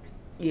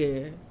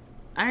 Yeah,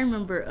 I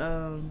remember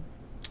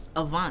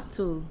Avant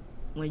too,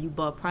 when you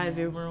bought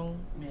Private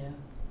Room. Yeah.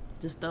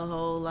 Just the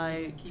whole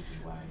like Kiki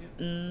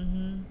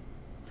Wyatt.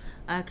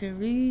 I can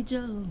read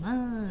your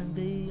mind,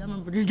 babe. I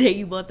remember the day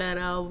you bought that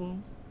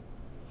album.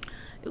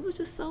 It was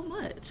just so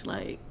much,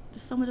 like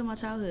just so much of my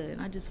childhood,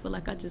 and I just feel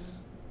like I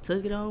just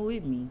took it on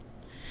with me.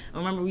 I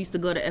remember we used to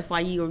go to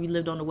FYE, or we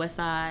lived on the west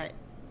side.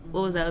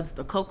 What was that? It was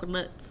the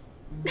Coconuts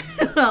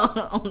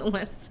on the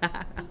west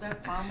side. Was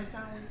that Parma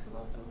Town we used to go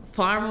to?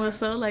 Parma or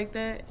so like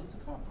that. Was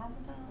it called Parma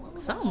Town?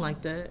 Something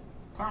like that.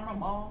 Parma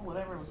Mall,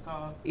 whatever it was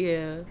called.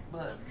 Yeah.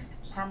 But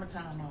Parma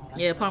Town Mall.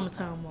 Yeah, Parma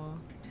Town Mall.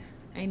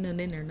 Ain't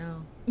nothing in there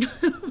now. Yeah, it's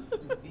gonna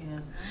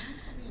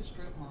be a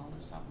strip mall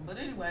or something. But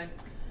anyway,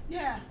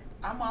 yeah,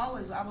 I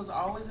was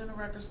always in the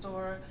record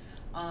store.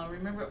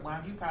 Remember?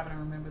 Well, you probably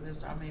don't remember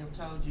this. I may have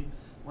told you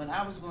when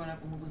I was growing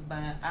up and we was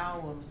buying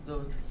albums.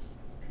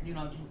 You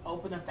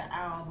open up the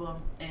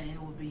album and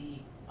it would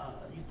be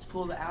you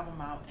pull the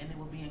album out and it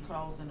would be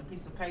enclosed in a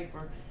piece of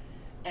paper.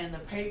 And the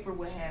paper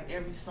would have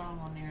every song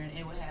on there, and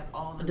it would have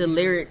all the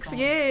lyrics.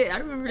 Yeah, I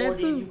remember that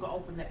too. Or then you could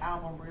open the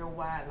album real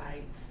wide,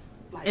 like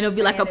and it'll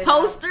be like a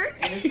poster.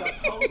 And it's a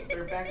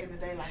poster. Back in the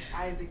day, like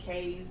Isaac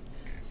Hayes'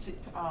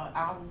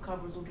 album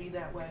covers would be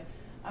that way.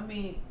 I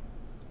mean,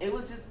 it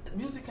was just,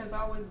 music has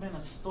always been a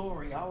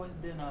story, always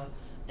been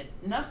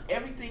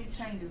everything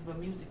changes, but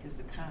music is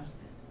a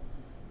constant.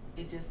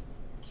 It just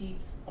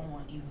keeps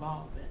on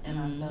evolving, and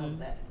I love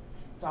that.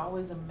 It's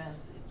always a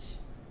message.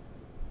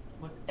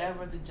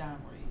 Whatever the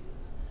genre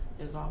is,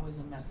 there's always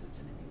a message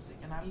in the music,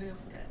 and I live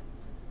for that.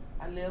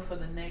 I live for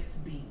the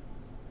next beat,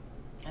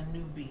 a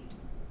new beat.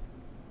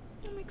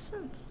 That makes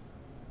sense.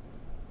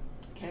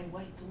 Can't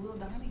wait till Will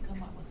Donnie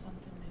come up with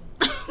something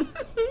new.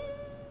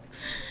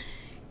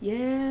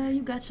 Yeah,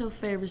 you got your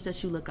favorites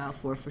that you look out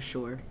for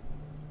sure.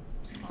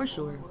 For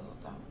sure.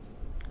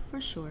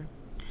 For sure.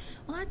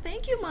 Well, I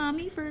thank you,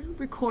 Mommy, for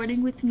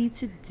recording with me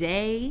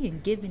today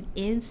and giving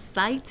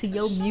insight to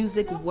your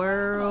music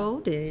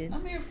world. And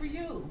I'm here for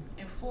you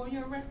and for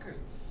your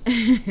records.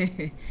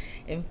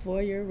 And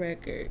for your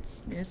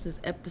records. This is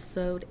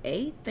episode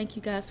 8. Thank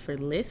you guys for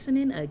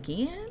listening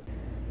again.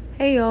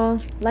 Hey, y'all.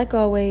 Like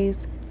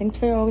always, thanks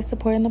for always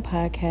supporting the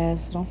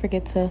podcast. Don't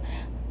forget to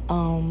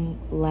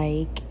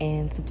like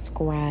and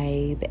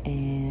subscribe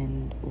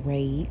and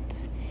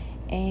rate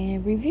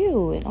and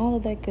review and all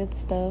of that good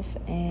stuff,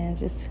 and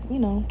just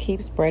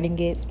keep spreading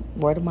it.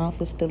 Word of mouth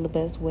is still the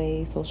best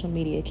way. Social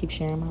media, keep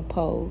sharing my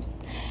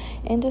posts,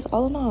 and just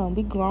all in all,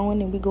 we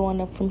growing and we going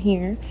up from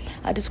here.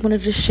 I just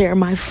wanted to share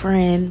my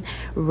friend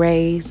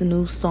Ray's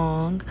new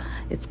song.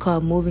 It's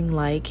called Moving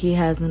Like. He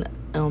has an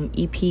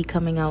EP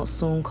coming out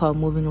soon called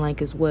Moving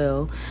Like as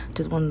well.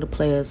 Just wanted to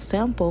play a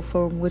sample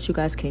for what you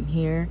guys can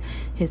hear.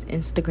 His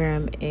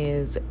Instagram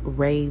is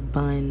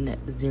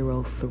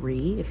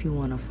raybun03 if you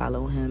want to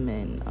follow him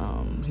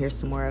and hear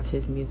some more of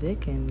his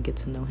music and get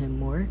to know him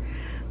more.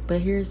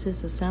 But here's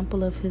just a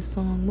sample of his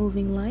song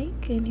Moving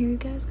Like, and here you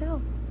guys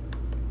go.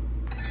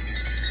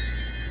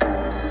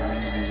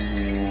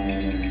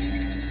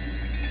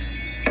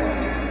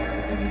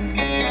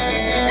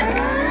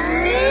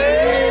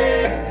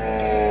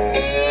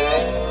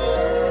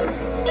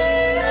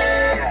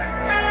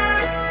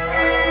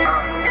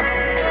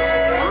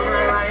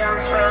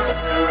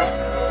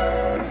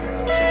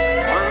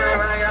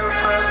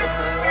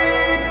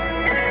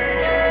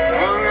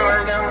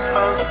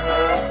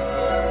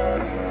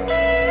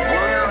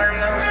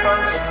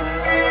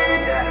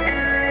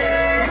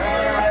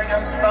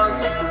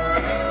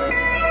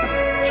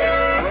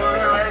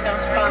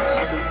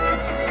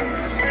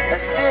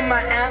 Extend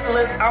my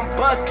antlers, I'm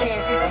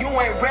bucking, you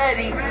ain't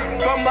ready.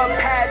 From a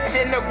patch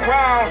in the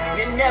ground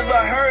you never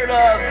heard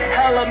of.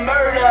 Hella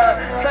murder,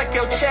 tuck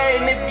your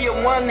chain if you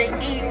wanna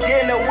eat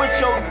dinner with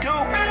your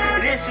dukes.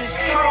 This is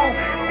true,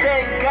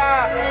 thank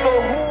God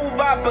for who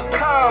I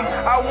become.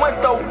 I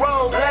went the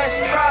road less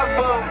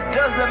traveled,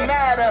 doesn't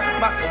matter.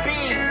 My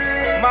speed,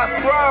 my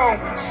throne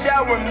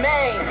shall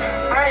remain.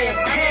 I am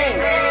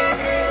king.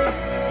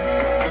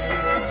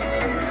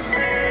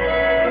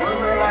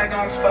 like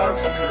I'm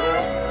supposed to.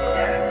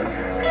 Yeah.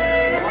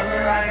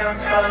 Moving like I'm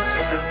supposed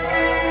to.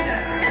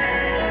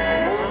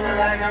 Yeah. Moving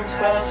like I'm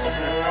supposed to.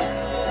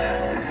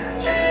 Yeah.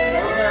 Just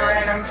moving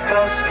like I'm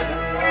supposed to.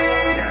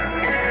 Yeah.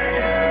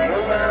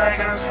 Moving like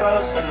I'm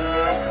supposed to.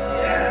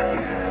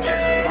 Yeah.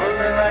 Just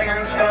moving like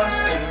I'm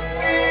supposed to.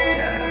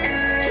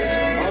 Yeah. Just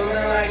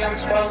moving like I'm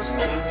supposed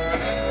to.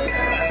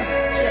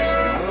 Yeah. Just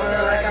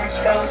moving like I'm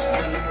supposed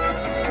to.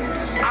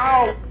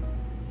 Ow!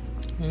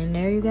 And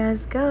there you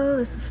guys go.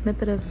 This is a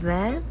snippet of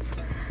that.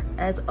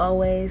 As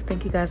always,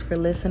 thank you guys for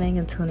listening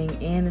and tuning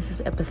in. This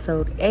is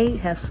episode 8.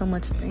 Have so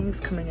much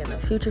things coming in the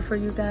future for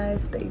you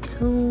guys. Stay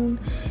tuned.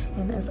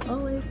 And as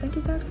always, thank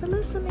you guys for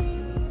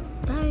listening.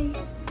 Bye.